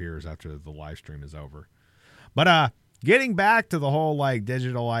disappears after the live stream is over. But getting back to the whole like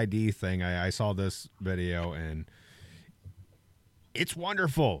digital ID thing, I saw this video and it's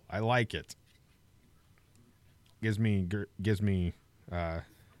wonderful. I like it. Gives me a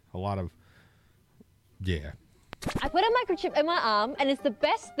lot of, yeah. I put a microchip in my arm, and it's the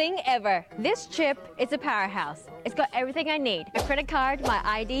best thing ever. This chip is a powerhouse. It's got everything I need. A credit card, my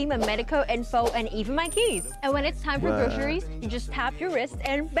ID, my medical info, and even my keys. And when it's time for groceries, you just tap your wrist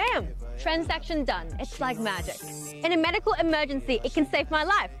and bam! Transaction done. It's like magic. In a medical emergency, it can save my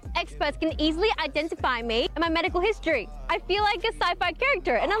life. Experts can easily identify me and my medical history. I feel like a sci-fi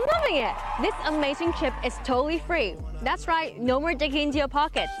character, and I'm loving it. This amazing chip is totally free. That's right, no more digging into your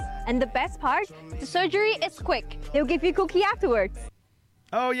pockets. And the best part, the surgery is quick. They'll give you a cookie afterwards.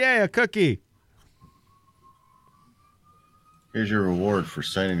 Oh, yeah, a cookie. Here's your reward for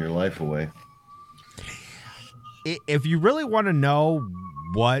signing your life away. If you really want to know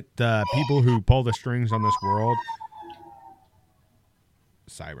what the people who pull the strings on this world...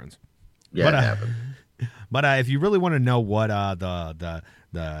 Sirens. Yeah, it happened. But if you really want to know what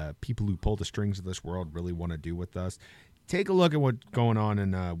the people who pull the strings of this world really want to do with us, take a look at what's going on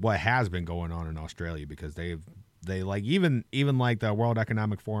in what has been going on in Australia, because they like even like the World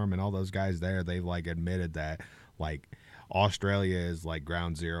Economic Forum and all those guys there, they've like admitted that like Australia is like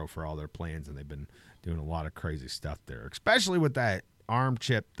ground zero for all their plans, and they've been doing a lot of crazy stuff there, especially with that arm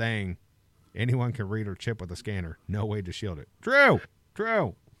chip thing. Anyone can read or chip with a scanner. No way to shield it. True.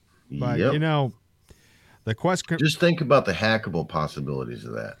 But Yep. you know, the question. Just think about the hackable possibilities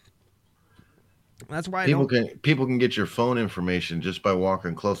of that. That's why people can get your phone information just by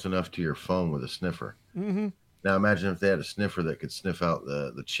walking close enough to your phone with a sniffer. Mm-hmm. Now imagine if they had a sniffer that could sniff out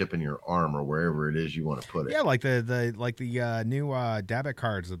the chip in your arm or wherever it is you want to put it. Yeah, like the new debit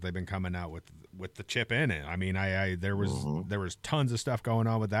cards that they've been coming out with the chip in it. I mean, there was tons of stuff going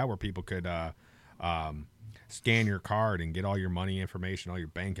on with that where people could scan your card and get all your money information, all your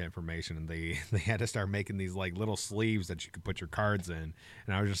bank information, and they had to start making these like little sleeves that you could put your cards in.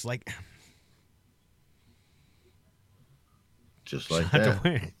 And I was just like, just like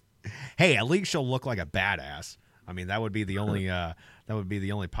that. Hey, at least she'll look like a badass. I mean, that would be the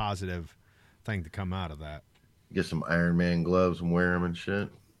only positive thing to come out of that. Get some Iron Man gloves and wear them and shit.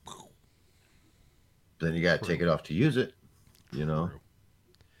 Then you got to take it off to use it, you know. True.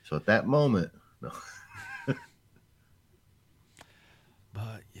 So at that moment, no.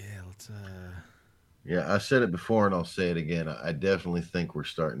 But yeah, let's. Yeah, I said it before and I'll say it again. I definitely think we're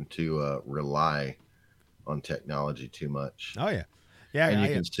starting to rely on technology too much. Oh yeah. Yeah, and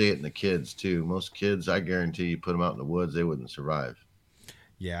you can see it in the kids too. Most kids, I guarantee you put them out in the woods, they wouldn't survive.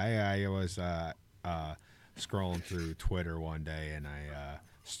 Yeah, I was scrolling through Twitter one day, and I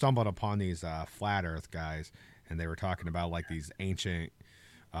stumbled upon these flat Earth guys, and they were talking about like these ancient,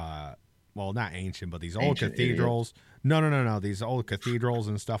 well, not ancient, but these old cathedrals. Idiots. No, these old cathedrals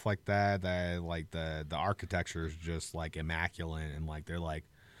and stuff like that. That like the architecture is just like immaculate, and like they're like,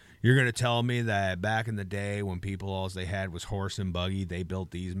 you're going to tell me that back in the day when people, all they had was horse and buggy, they built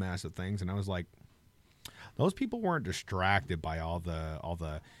these massive things? And I was like, those people weren't distracted by all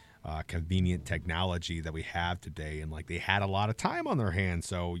the convenient technology that we have today. And, like, they had a lot of time on their hands.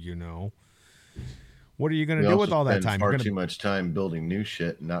 So, you know, what are you going to do with all that time? Far too much time building new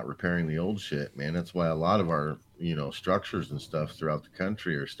shit and not repairing the old shit, man. That's why a lot of our, you know, structures and stuff throughout the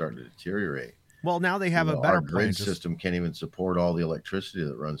country are starting to deteriorate. Well, now they have a better our grid system can't even support all the electricity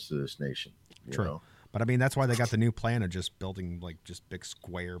that runs through this nation. True. Know? But I mean, that's why they got the new plan of just building like just big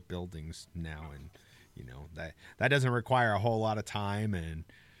square buildings now. And, you know, that doesn't require a whole lot of time. And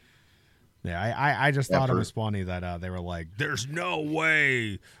yeah, I just thought it was funny that they were like, there's no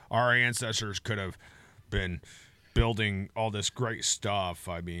way our ancestors could have been building all this great stuff.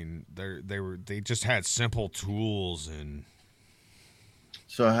 I mean, they just had simple tools. And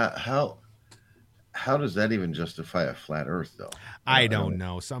so how does that even justify a flat Earth, though? I don't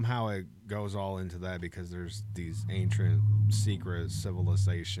know. Somehow it goes all into that because there's these ancient secret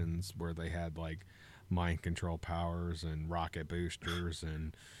civilizations where they had like mind control powers and rocket boosters,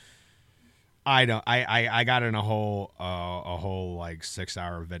 and I got in a whole like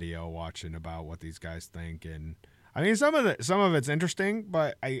 6-hour video watching about what these guys think, and I mean some of it's interesting,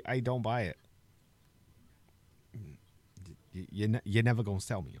 but I don't buy it. You're never gonna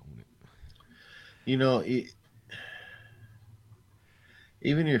sell me on it. You know,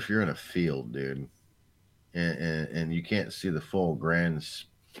 even if you're in a field, dude, and you can't see the full grand,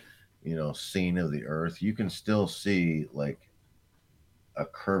 you know, scene of the earth, you can still see like a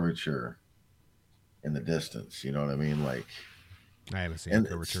curvature in the distance. You know what I mean? Like, I haven't seen a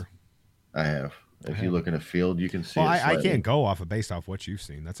curvature. I have. If you look in a field, you can see. Well, I can't go based off what you've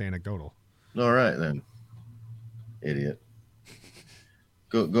seen. That's anecdotal. All right, then, idiot.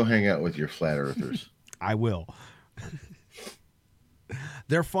 Go hang out with your flat earthers. I will.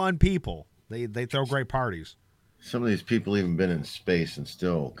 They're fun people. They throw great parties. Some of these people even been in space and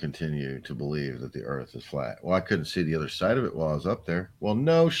still continue to believe that the Earth is flat. Well, I couldn't see the other side of it while I was up there. Well,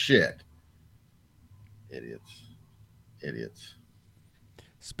 no shit. Idiots. Idiots.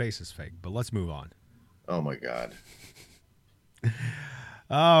 Space is fake, but let's move on. Oh my God. I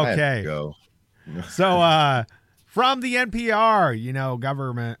have to Okay. go. So, from the NPR,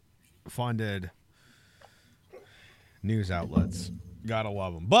 government funded news outlets. Gotta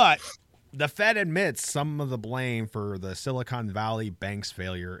love them. But the Fed admits some of the blame for the Silicon Valley Bank's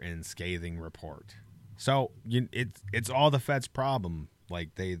failure in scathing report. So it's all the Fed's problem.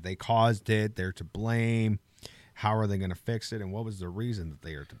 Like they caused it. They're to blame. How are they going to fix it? And what was the reason that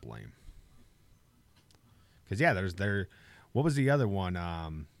they are to blame? Because what was the other one?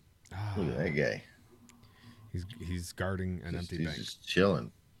 Look at that guy. He's guarding an empty bank. He's just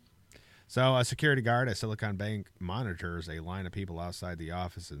chilling. So a security guard at Silicon Bank monitors a line of people outside the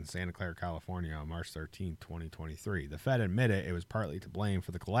office in Santa Clara, California on March 13, 2023. The Fed admitted it was partly to blame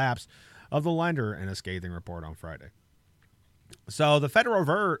for the collapse of the lender in a scathing report on Friday. So the Federal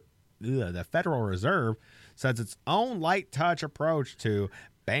Reserve says its own light touch approach to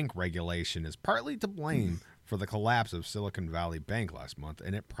bank regulation is partly to blame for the collapse of Silicon Valley Bank last month,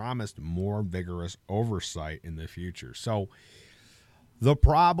 and it promised more vigorous oversight in the future. So the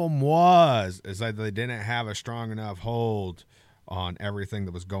problem is that they didn't have a strong enough hold on everything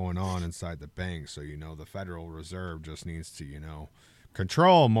that was going on inside the bank. So, the Federal Reserve just needs to,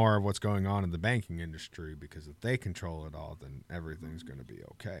 control more of what's going on in the banking industry, because if they control it all, then everything's going to be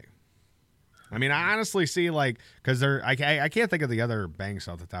okay. I mean, I honestly see because I can't think of the other banks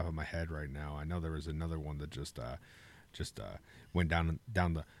off the top of my head right now. I know there was another one that just went down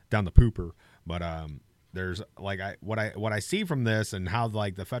the pooper, but there's what I see from this and how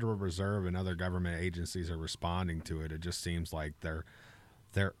the Federal Reserve and other government agencies are responding to it. It just seems like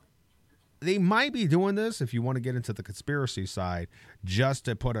they might be doing this, if you want to get into the conspiracy side, just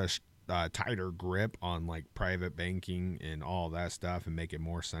to put a tighter grip on private banking and all that stuff and make it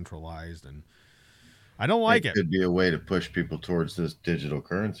more centralized. And I don't like it. Could be a way to push people towards this digital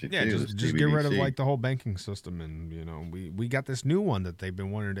currency. Yeah, too, just get rid of the whole banking system, and we got this new one that they've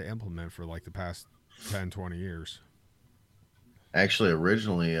been wanting to implement for the past 10, 20 years. Actually,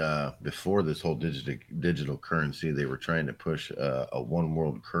 originally, before this whole digital currency, they were trying to push a one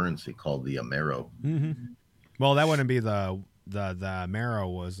world currency called the Amero. Mm-hmm. Well, that wouldn't be the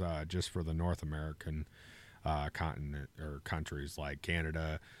Amero was just for the North American continent or countries like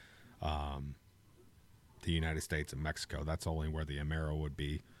Canada, the United States, and Mexico. That's only where the Amero would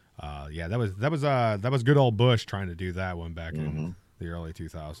be. Yeah, that was good old Bush trying to do that one back in the early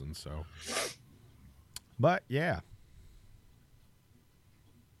 2000s. So, but yeah.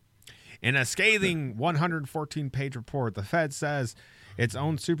 In a scathing 114-page report, the Fed says its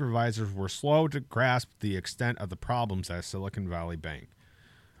own supervisors were slow to grasp the extent of the problems at Silicon Valley Bank.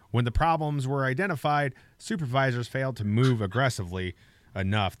 When the problems were identified, supervisors failed to move aggressively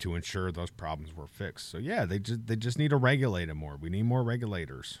enough to ensure those problems were fixed. So yeah, they just need to regulate it more. We need more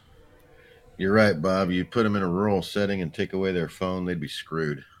regulators. You're right, Bob. You put them in a rural setting and take away their phone, they'd be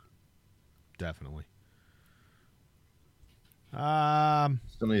screwed. Definitely. Some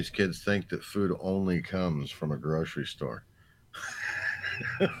of these kids think that food only comes from a grocery store.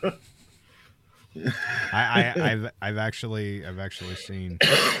 I've actually seen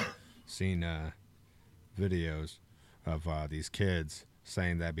videos of these kids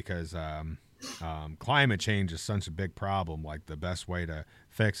saying that because climate change is such a big problem, the best way to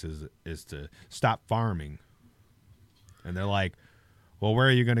fix is to stop farming. And they're like, well, where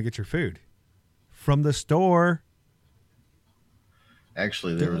are you going to get your food? From the store.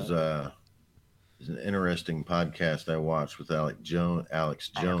 Actually, there's an interesting podcast I watched with Alex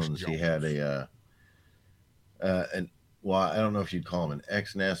Jones. He had I don't know if you'd call him an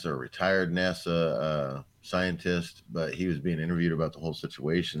ex-NASA or retired NASA scientist, but he was being interviewed about the whole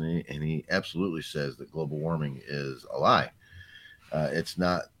situation, and he absolutely says that global warming is a lie. It's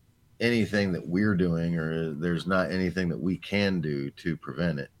not anything that we're doing, or there's not anything that we can do to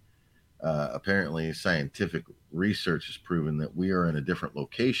prevent it. Apparently, scientific research has proven that we are in a different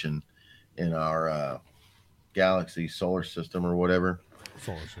location in our galaxy, solar system, or whatever.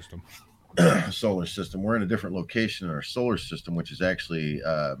 Solar system. We're in a different location in our solar system, which is actually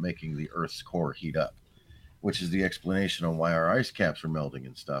making the Earth's core heat up, which is the explanation on why our ice caps are melting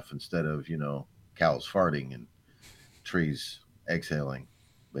and stuff, instead of, cows farting and trees exhaling,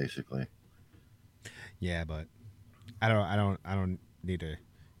 basically. Yeah, but I don't need to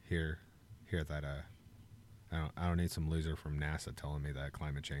hear that. I don't need some loser from NASA telling me that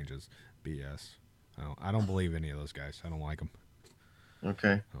climate change is BS. I don't believe any of those guys. I don't like them.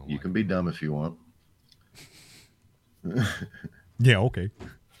 Okay, you can be dumb if you want. Yeah, okay.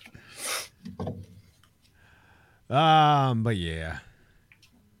 But yeah.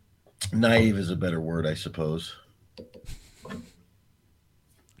 Naive is a better word, I suppose.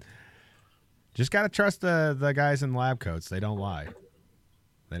 Just gotta trust the guys in lab coats. They don't lie.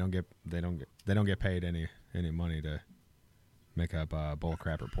 They don't get paid any money to make up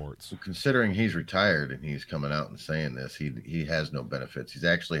bullcrap reports. So considering he's retired and he's coming out and saying this, he has no benefits. He's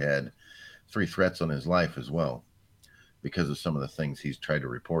actually had 3 threats on his life as well because of some of the things he's tried to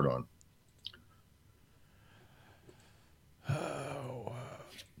report on. Oh.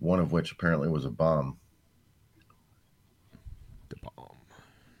 One of which apparently was a bomb. The bomb.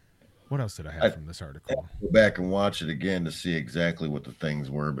 What else did I have from this article? I'll go back and watch it again to see exactly what the things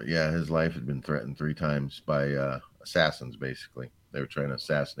were. But yeah, his life had been threatened 3 times by assassins, basically. They were trying to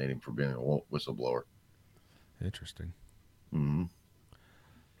assassinate him for being a whistleblower. Interesting. Mm-hmm.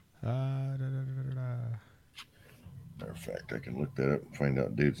 Matter of fact, I can look that up and find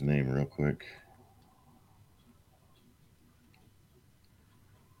out dude's name real quick.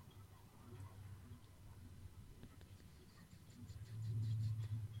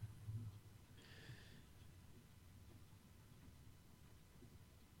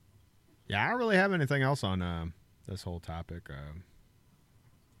 Yeah, I don't really have anything else on this whole topic.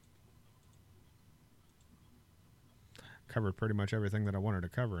 Covered pretty much everything that I wanted to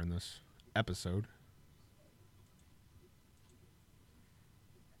cover in this episode.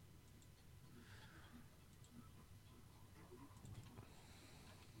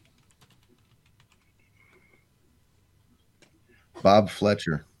 Bob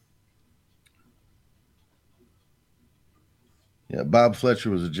Fletcher. Yeah, Bob Fletcher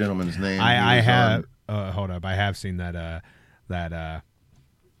was a gentleman's name. I have hold up. I have seen that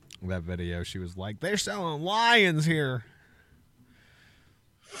video. She was like, "They're selling lions here."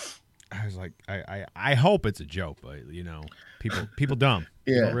 I was like, I hope it's a joke, but you know, people dumb.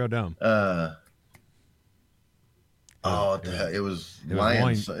 Yeah, people real dumb. It was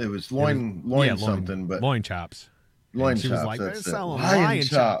lions. It was loin something, but loin chops. Loin chops. She was like, "They're selling lion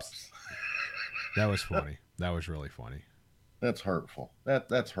chops." That was funny. That was really funny. That's hurtful.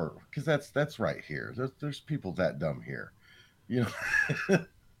 That's hurtful because that's right here. There's people that dumb here, you know.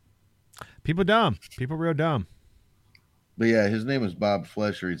 People dumb. People real dumb. But yeah, his name is Bob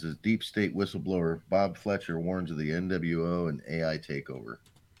Fletcher. He's a deep state whistleblower. Bob Fletcher warns of the NWO and AI takeover.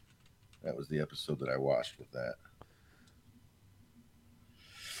 That was the episode that I watched with that.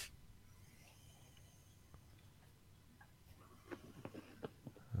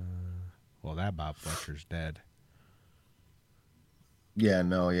 Well, that Bob Fletcher's dead. Yeah,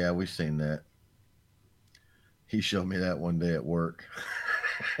 no, yeah, we've seen that. He showed me that one day at work.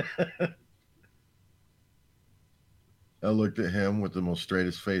 I looked at him with the most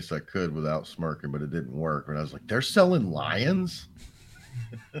straightest face I could without smirking, but it didn't work. And I was like, they're selling lions?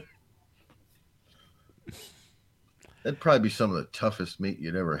 That'd probably be some of the toughest meat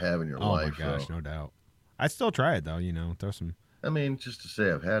you'd ever have in your life. Oh, my gosh, no doubt. I'd still try it, though, you know, throw some... I mean, just to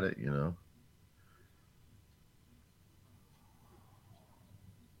say I've had it, you know.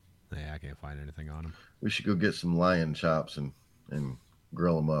 Yeah, I can't find anything on them. We should go get some lion chops and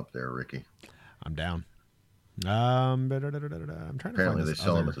grill them up there, Ricky. I'm down. I'm trying to Apparently find they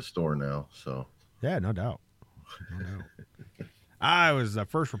sell them at the store now, so. Yeah, no doubt. No doubt. It was the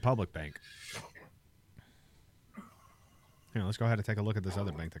First Republic Bank. Here, let's go ahead and take a look at this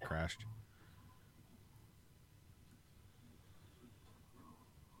other bank that crashed.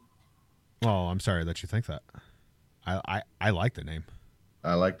 Oh, I'm sorry that you think that. I like the name.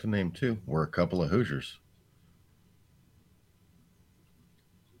 I like the name too. We're a couple of Hoosiers.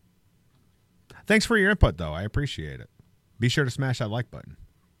 Thanks for your input, though. I appreciate it. Be sure to smash that like button.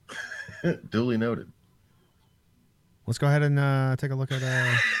 Duly noted. Let's go ahead and take a look at...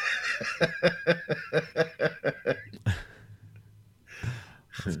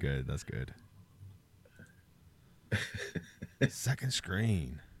 That's good. That's good. Second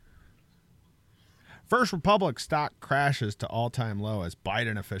screen. First Republic stock crashes to all-time low as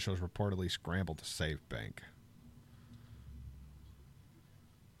Biden officials reportedly scramble to save bank.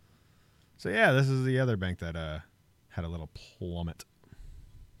 So, yeah, this is the other bank that had a little plummet.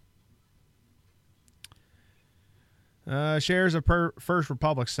 Shares of First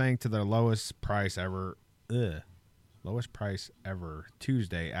Republic sank to their lowest price ever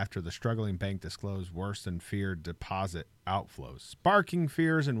Tuesday after the struggling bank disclosed worse than feared deposit outflows, sparking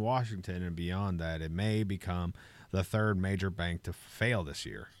fears in Washington and beyond that it may become the third major bank to fail this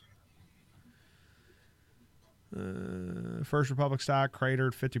year. First Republic stock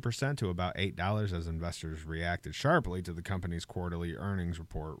cratered 50% to about $8 as investors reacted sharply to the company's quarterly earnings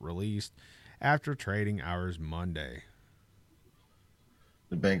report released after trading hours Monday.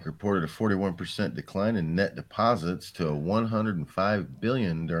 The bank reported a 41% decline in net deposits to $105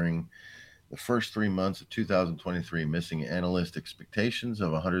 billion during the first 3 months of 2023, missing analyst expectations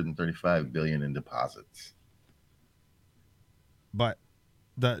of $135 billion in deposits. But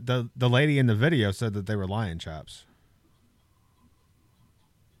the lady in the video said that they were lion chops.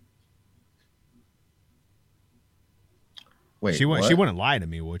 Wait, she what? wouldn't lie to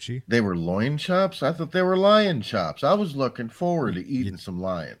me, would she? They were loin chops? I thought they were lion chops. I was looking forward to eating some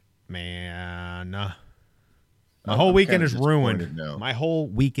lion. Man, my whole weekend is ruined. Now. My whole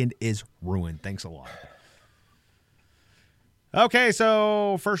weekend is ruined. Thanks a lot. Okay,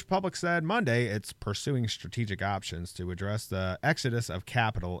 so First Republic said Monday it's pursuing strategic options to address the exodus of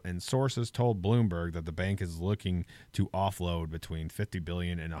capital, and sources told Bloomberg that the bank is looking to offload between $50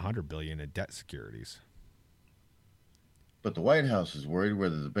 billion and $100 billion in debt securities. But the White House is worried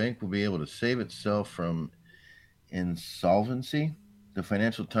whether the bank will be able to save itself from insolvency. The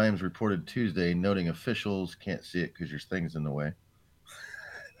Financial Times reported Tuesday, noting officials can't see it because your thing's in the way.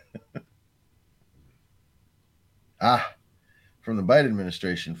 From the Biden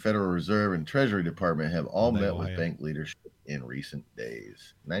administration, Federal Reserve and Treasury Department have all met with bank leadership in recent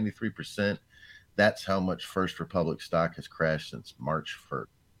days. 93%. That's how much First Republic stock has crashed since March 1st.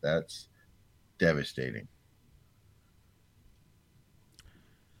 That's devastating.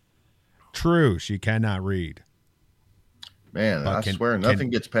 True, she cannot read. Man, I swear nothing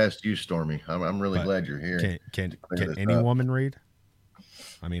gets past you, Stormy. I'm really glad you're here. Can any woman read?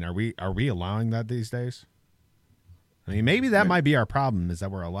 I mean, are we allowing that these days? I mean, maybe that might be our problem, is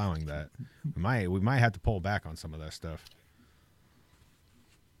that we're allowing that. We might have to pull back on some of that stuff.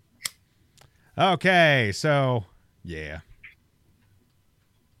 Okay, so yeah,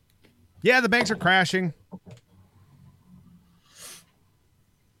 the banks are crashing.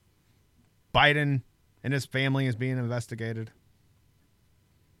 Biden and his family is being investigated.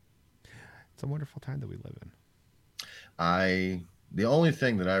 It's a wonderful time that we live in. The only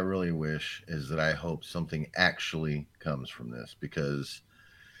thing that I really wish is that I hope something actually comes from this, because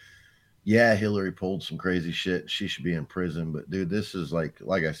Hillary pulled some crazy shit. She should be in prison, but dude, this is like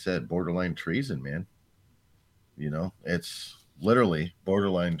I said, borderline treason, man. You know, it's literally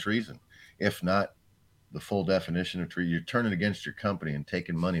borderline treason. If not the full definition of treason, you're turning against your company and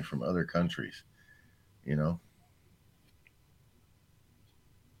taking money from other countries, you know?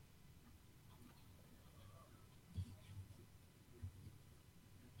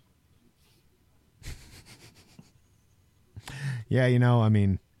 Yeah, I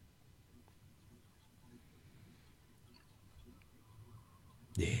mean,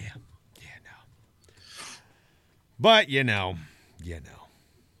 no. But,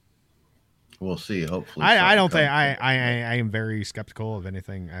 We'll see. Hopefully. I don't think I am very skeptical of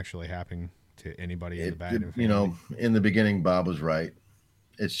anything actually happening to anybody in the Biden family. In the beginning, Bob was right.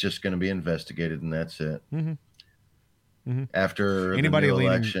 It's just going to be investigated, and that's it. Mm-hmm. Mm-hmm. After the new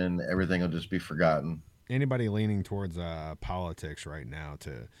election, everything will just be forgotten. Anybody leaning towards politics right now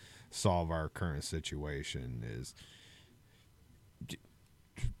to solve our current situation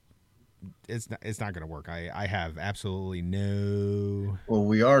it's not going to work. I have absolutely no. Well,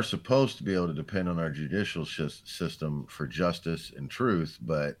 we are supposed to be able to depend on our judicial system for justice and truth,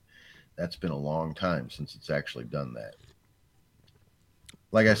 but that's been a long time since it's actually done that.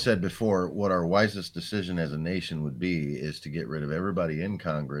 Like I said before, what our wisest decision as a nation would be is to get rid of everybody in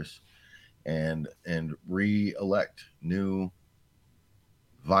Congress and re-elect new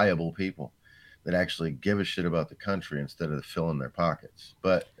viable people that actually give a shit about the country instead of filling their pockets.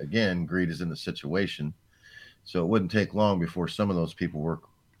 But again, greed is in the situation, so it wouldn't take long before some of those people were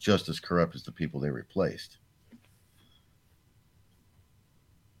just as corrupt as the people they replaced.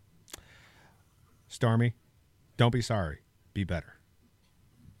 Stormy, don't be sorry. Be better.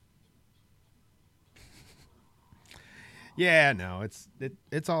 Yeah, no, it's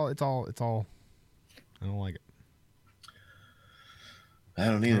all. I don't like it. I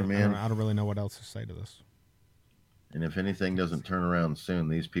don't either, man. I don't really know what else to say to this. And if anything doesn't turn around soon,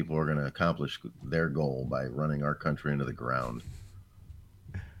 these people are going to accomplish their goal by running our country into the ground.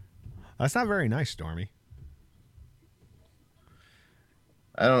 That's not very nice, Stormy.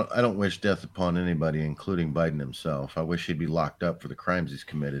 I don't wish death upon anybody, including Biden himself. I wish he'd be locked up for the crimes he's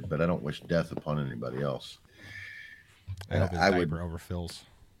committed, but I don't wish death upon anybody else. I hope his diaper overfills.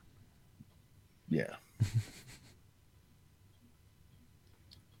 Yeah.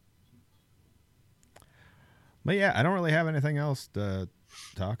 But yeah, I don't really have anything else to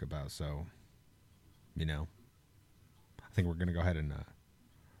talk about, so I think we're gonna go ahead and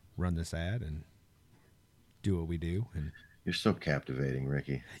run this ad and do what we do. And you're so captivating,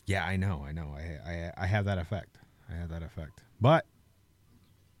 Ricky. Yeah, I know. I have that effect. But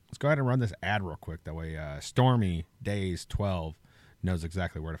Let's go ahead and run this ad real quick. That way, Stormy Days 12 knows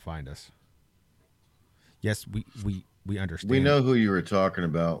exactly where to find us. Yes, we understand. We know who you were talking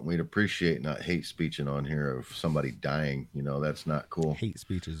about. We'd appreciate not hate speeching on here of somebody dying. You know, that's not cool. Hate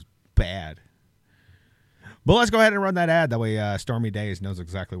speech is bad. But let's go ahead and run that ad. That way, Stormy Days knows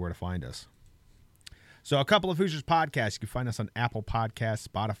exactly where to find us. So a couple of Hoosiers podcasts. You can find us on Apple Podcasts,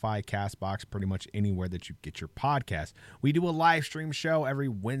 Spotify, CastBox, pretty much anywhere that you get your podcasts. We do a live stream show every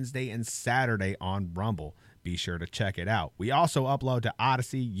Wednesday and Saturday on Rumble. Be sure to check it out. We also upload to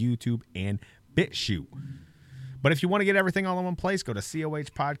Odyssey, YouTube, and BitChute. But if you want to get everything all in one place, go to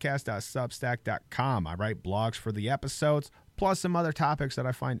cohpodcast.substack.com. I write blogs for the episodes, plus some other topics that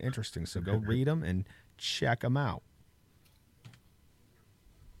I find interesting. So go read them and check them out.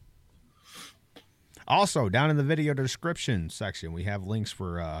 Also, down in the video description section, we have links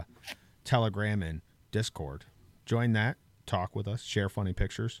for Telegram and Discord. Join that. Talk with us. Share funny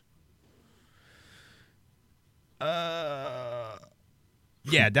pictures. Yeah,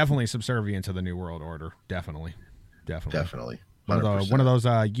 definitely subservient to the New World Order. Definitely. 100%. One of those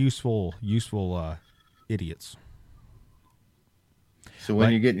useful idiots. So when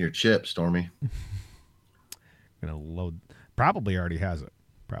are you getting your chip, Stormy? Gonna load. Probably already has it.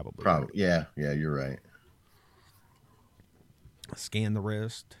 Probably. Yeah, you're right. Scan the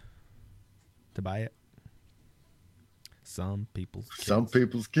wrist to buy it. Some people's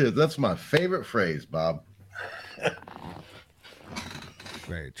kids. That's my favorite phrase, Bob.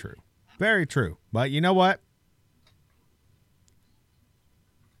 Very true. Very true. But you know what?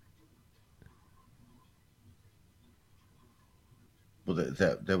 Well,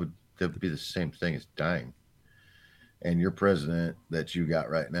 that would be the same thing as dying. And your president that you got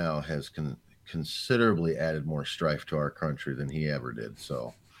right now has considerably added more strife to our country than he ever did.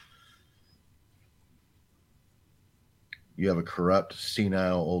 So you have a corrupt,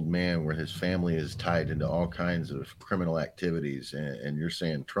 senile old man where his family is tied into all kinds of criminal activities. And you're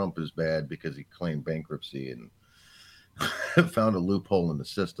saying Trump is bad because he claimed bankruptcy and found a loophole in the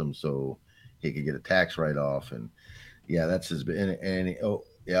system so he could get a tax write-off. And yeah, that's his.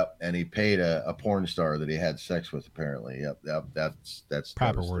 Yep, and he paid a porn star that he had sex with. Apparently, yep. That's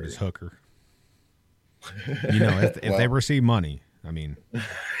proper word is hooker. You know, if they receive money, I mean,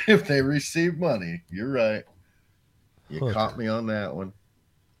 if they receive money, you're right. You hooker. Caught me on that one.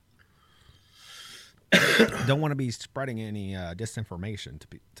 Don't want to be spreading any disinformation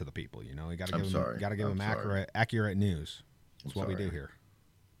to the people. You know, you got to give them accurate news. That's what we do here.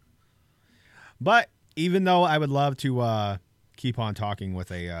 But even though I would love to keep on talking with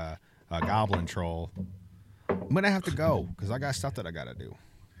a goblin troll, I'm going to have to go because I got stuff that I got to do.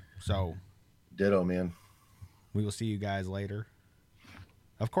 So, ditto, man. We will see you guys later.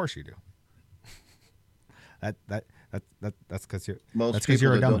 Of course you do. That's because you're most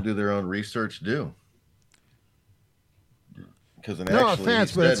people that don't do their own research do. No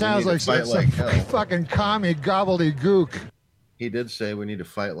offense, but it sounds like some fucking commie gobbledygook. He did say we need to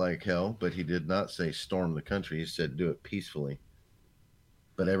fight like hell, but he did not say storm the country. He said do it peacefully.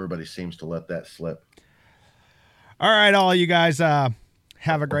 But everybody seems to let that slip. All right, all you guys, have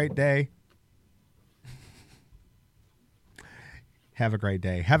a great day. Have a great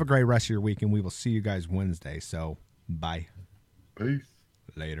day. Have a great rest of your week, and we will see you guys Wednesday. So, bye. Peace.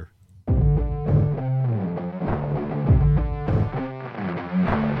 Later.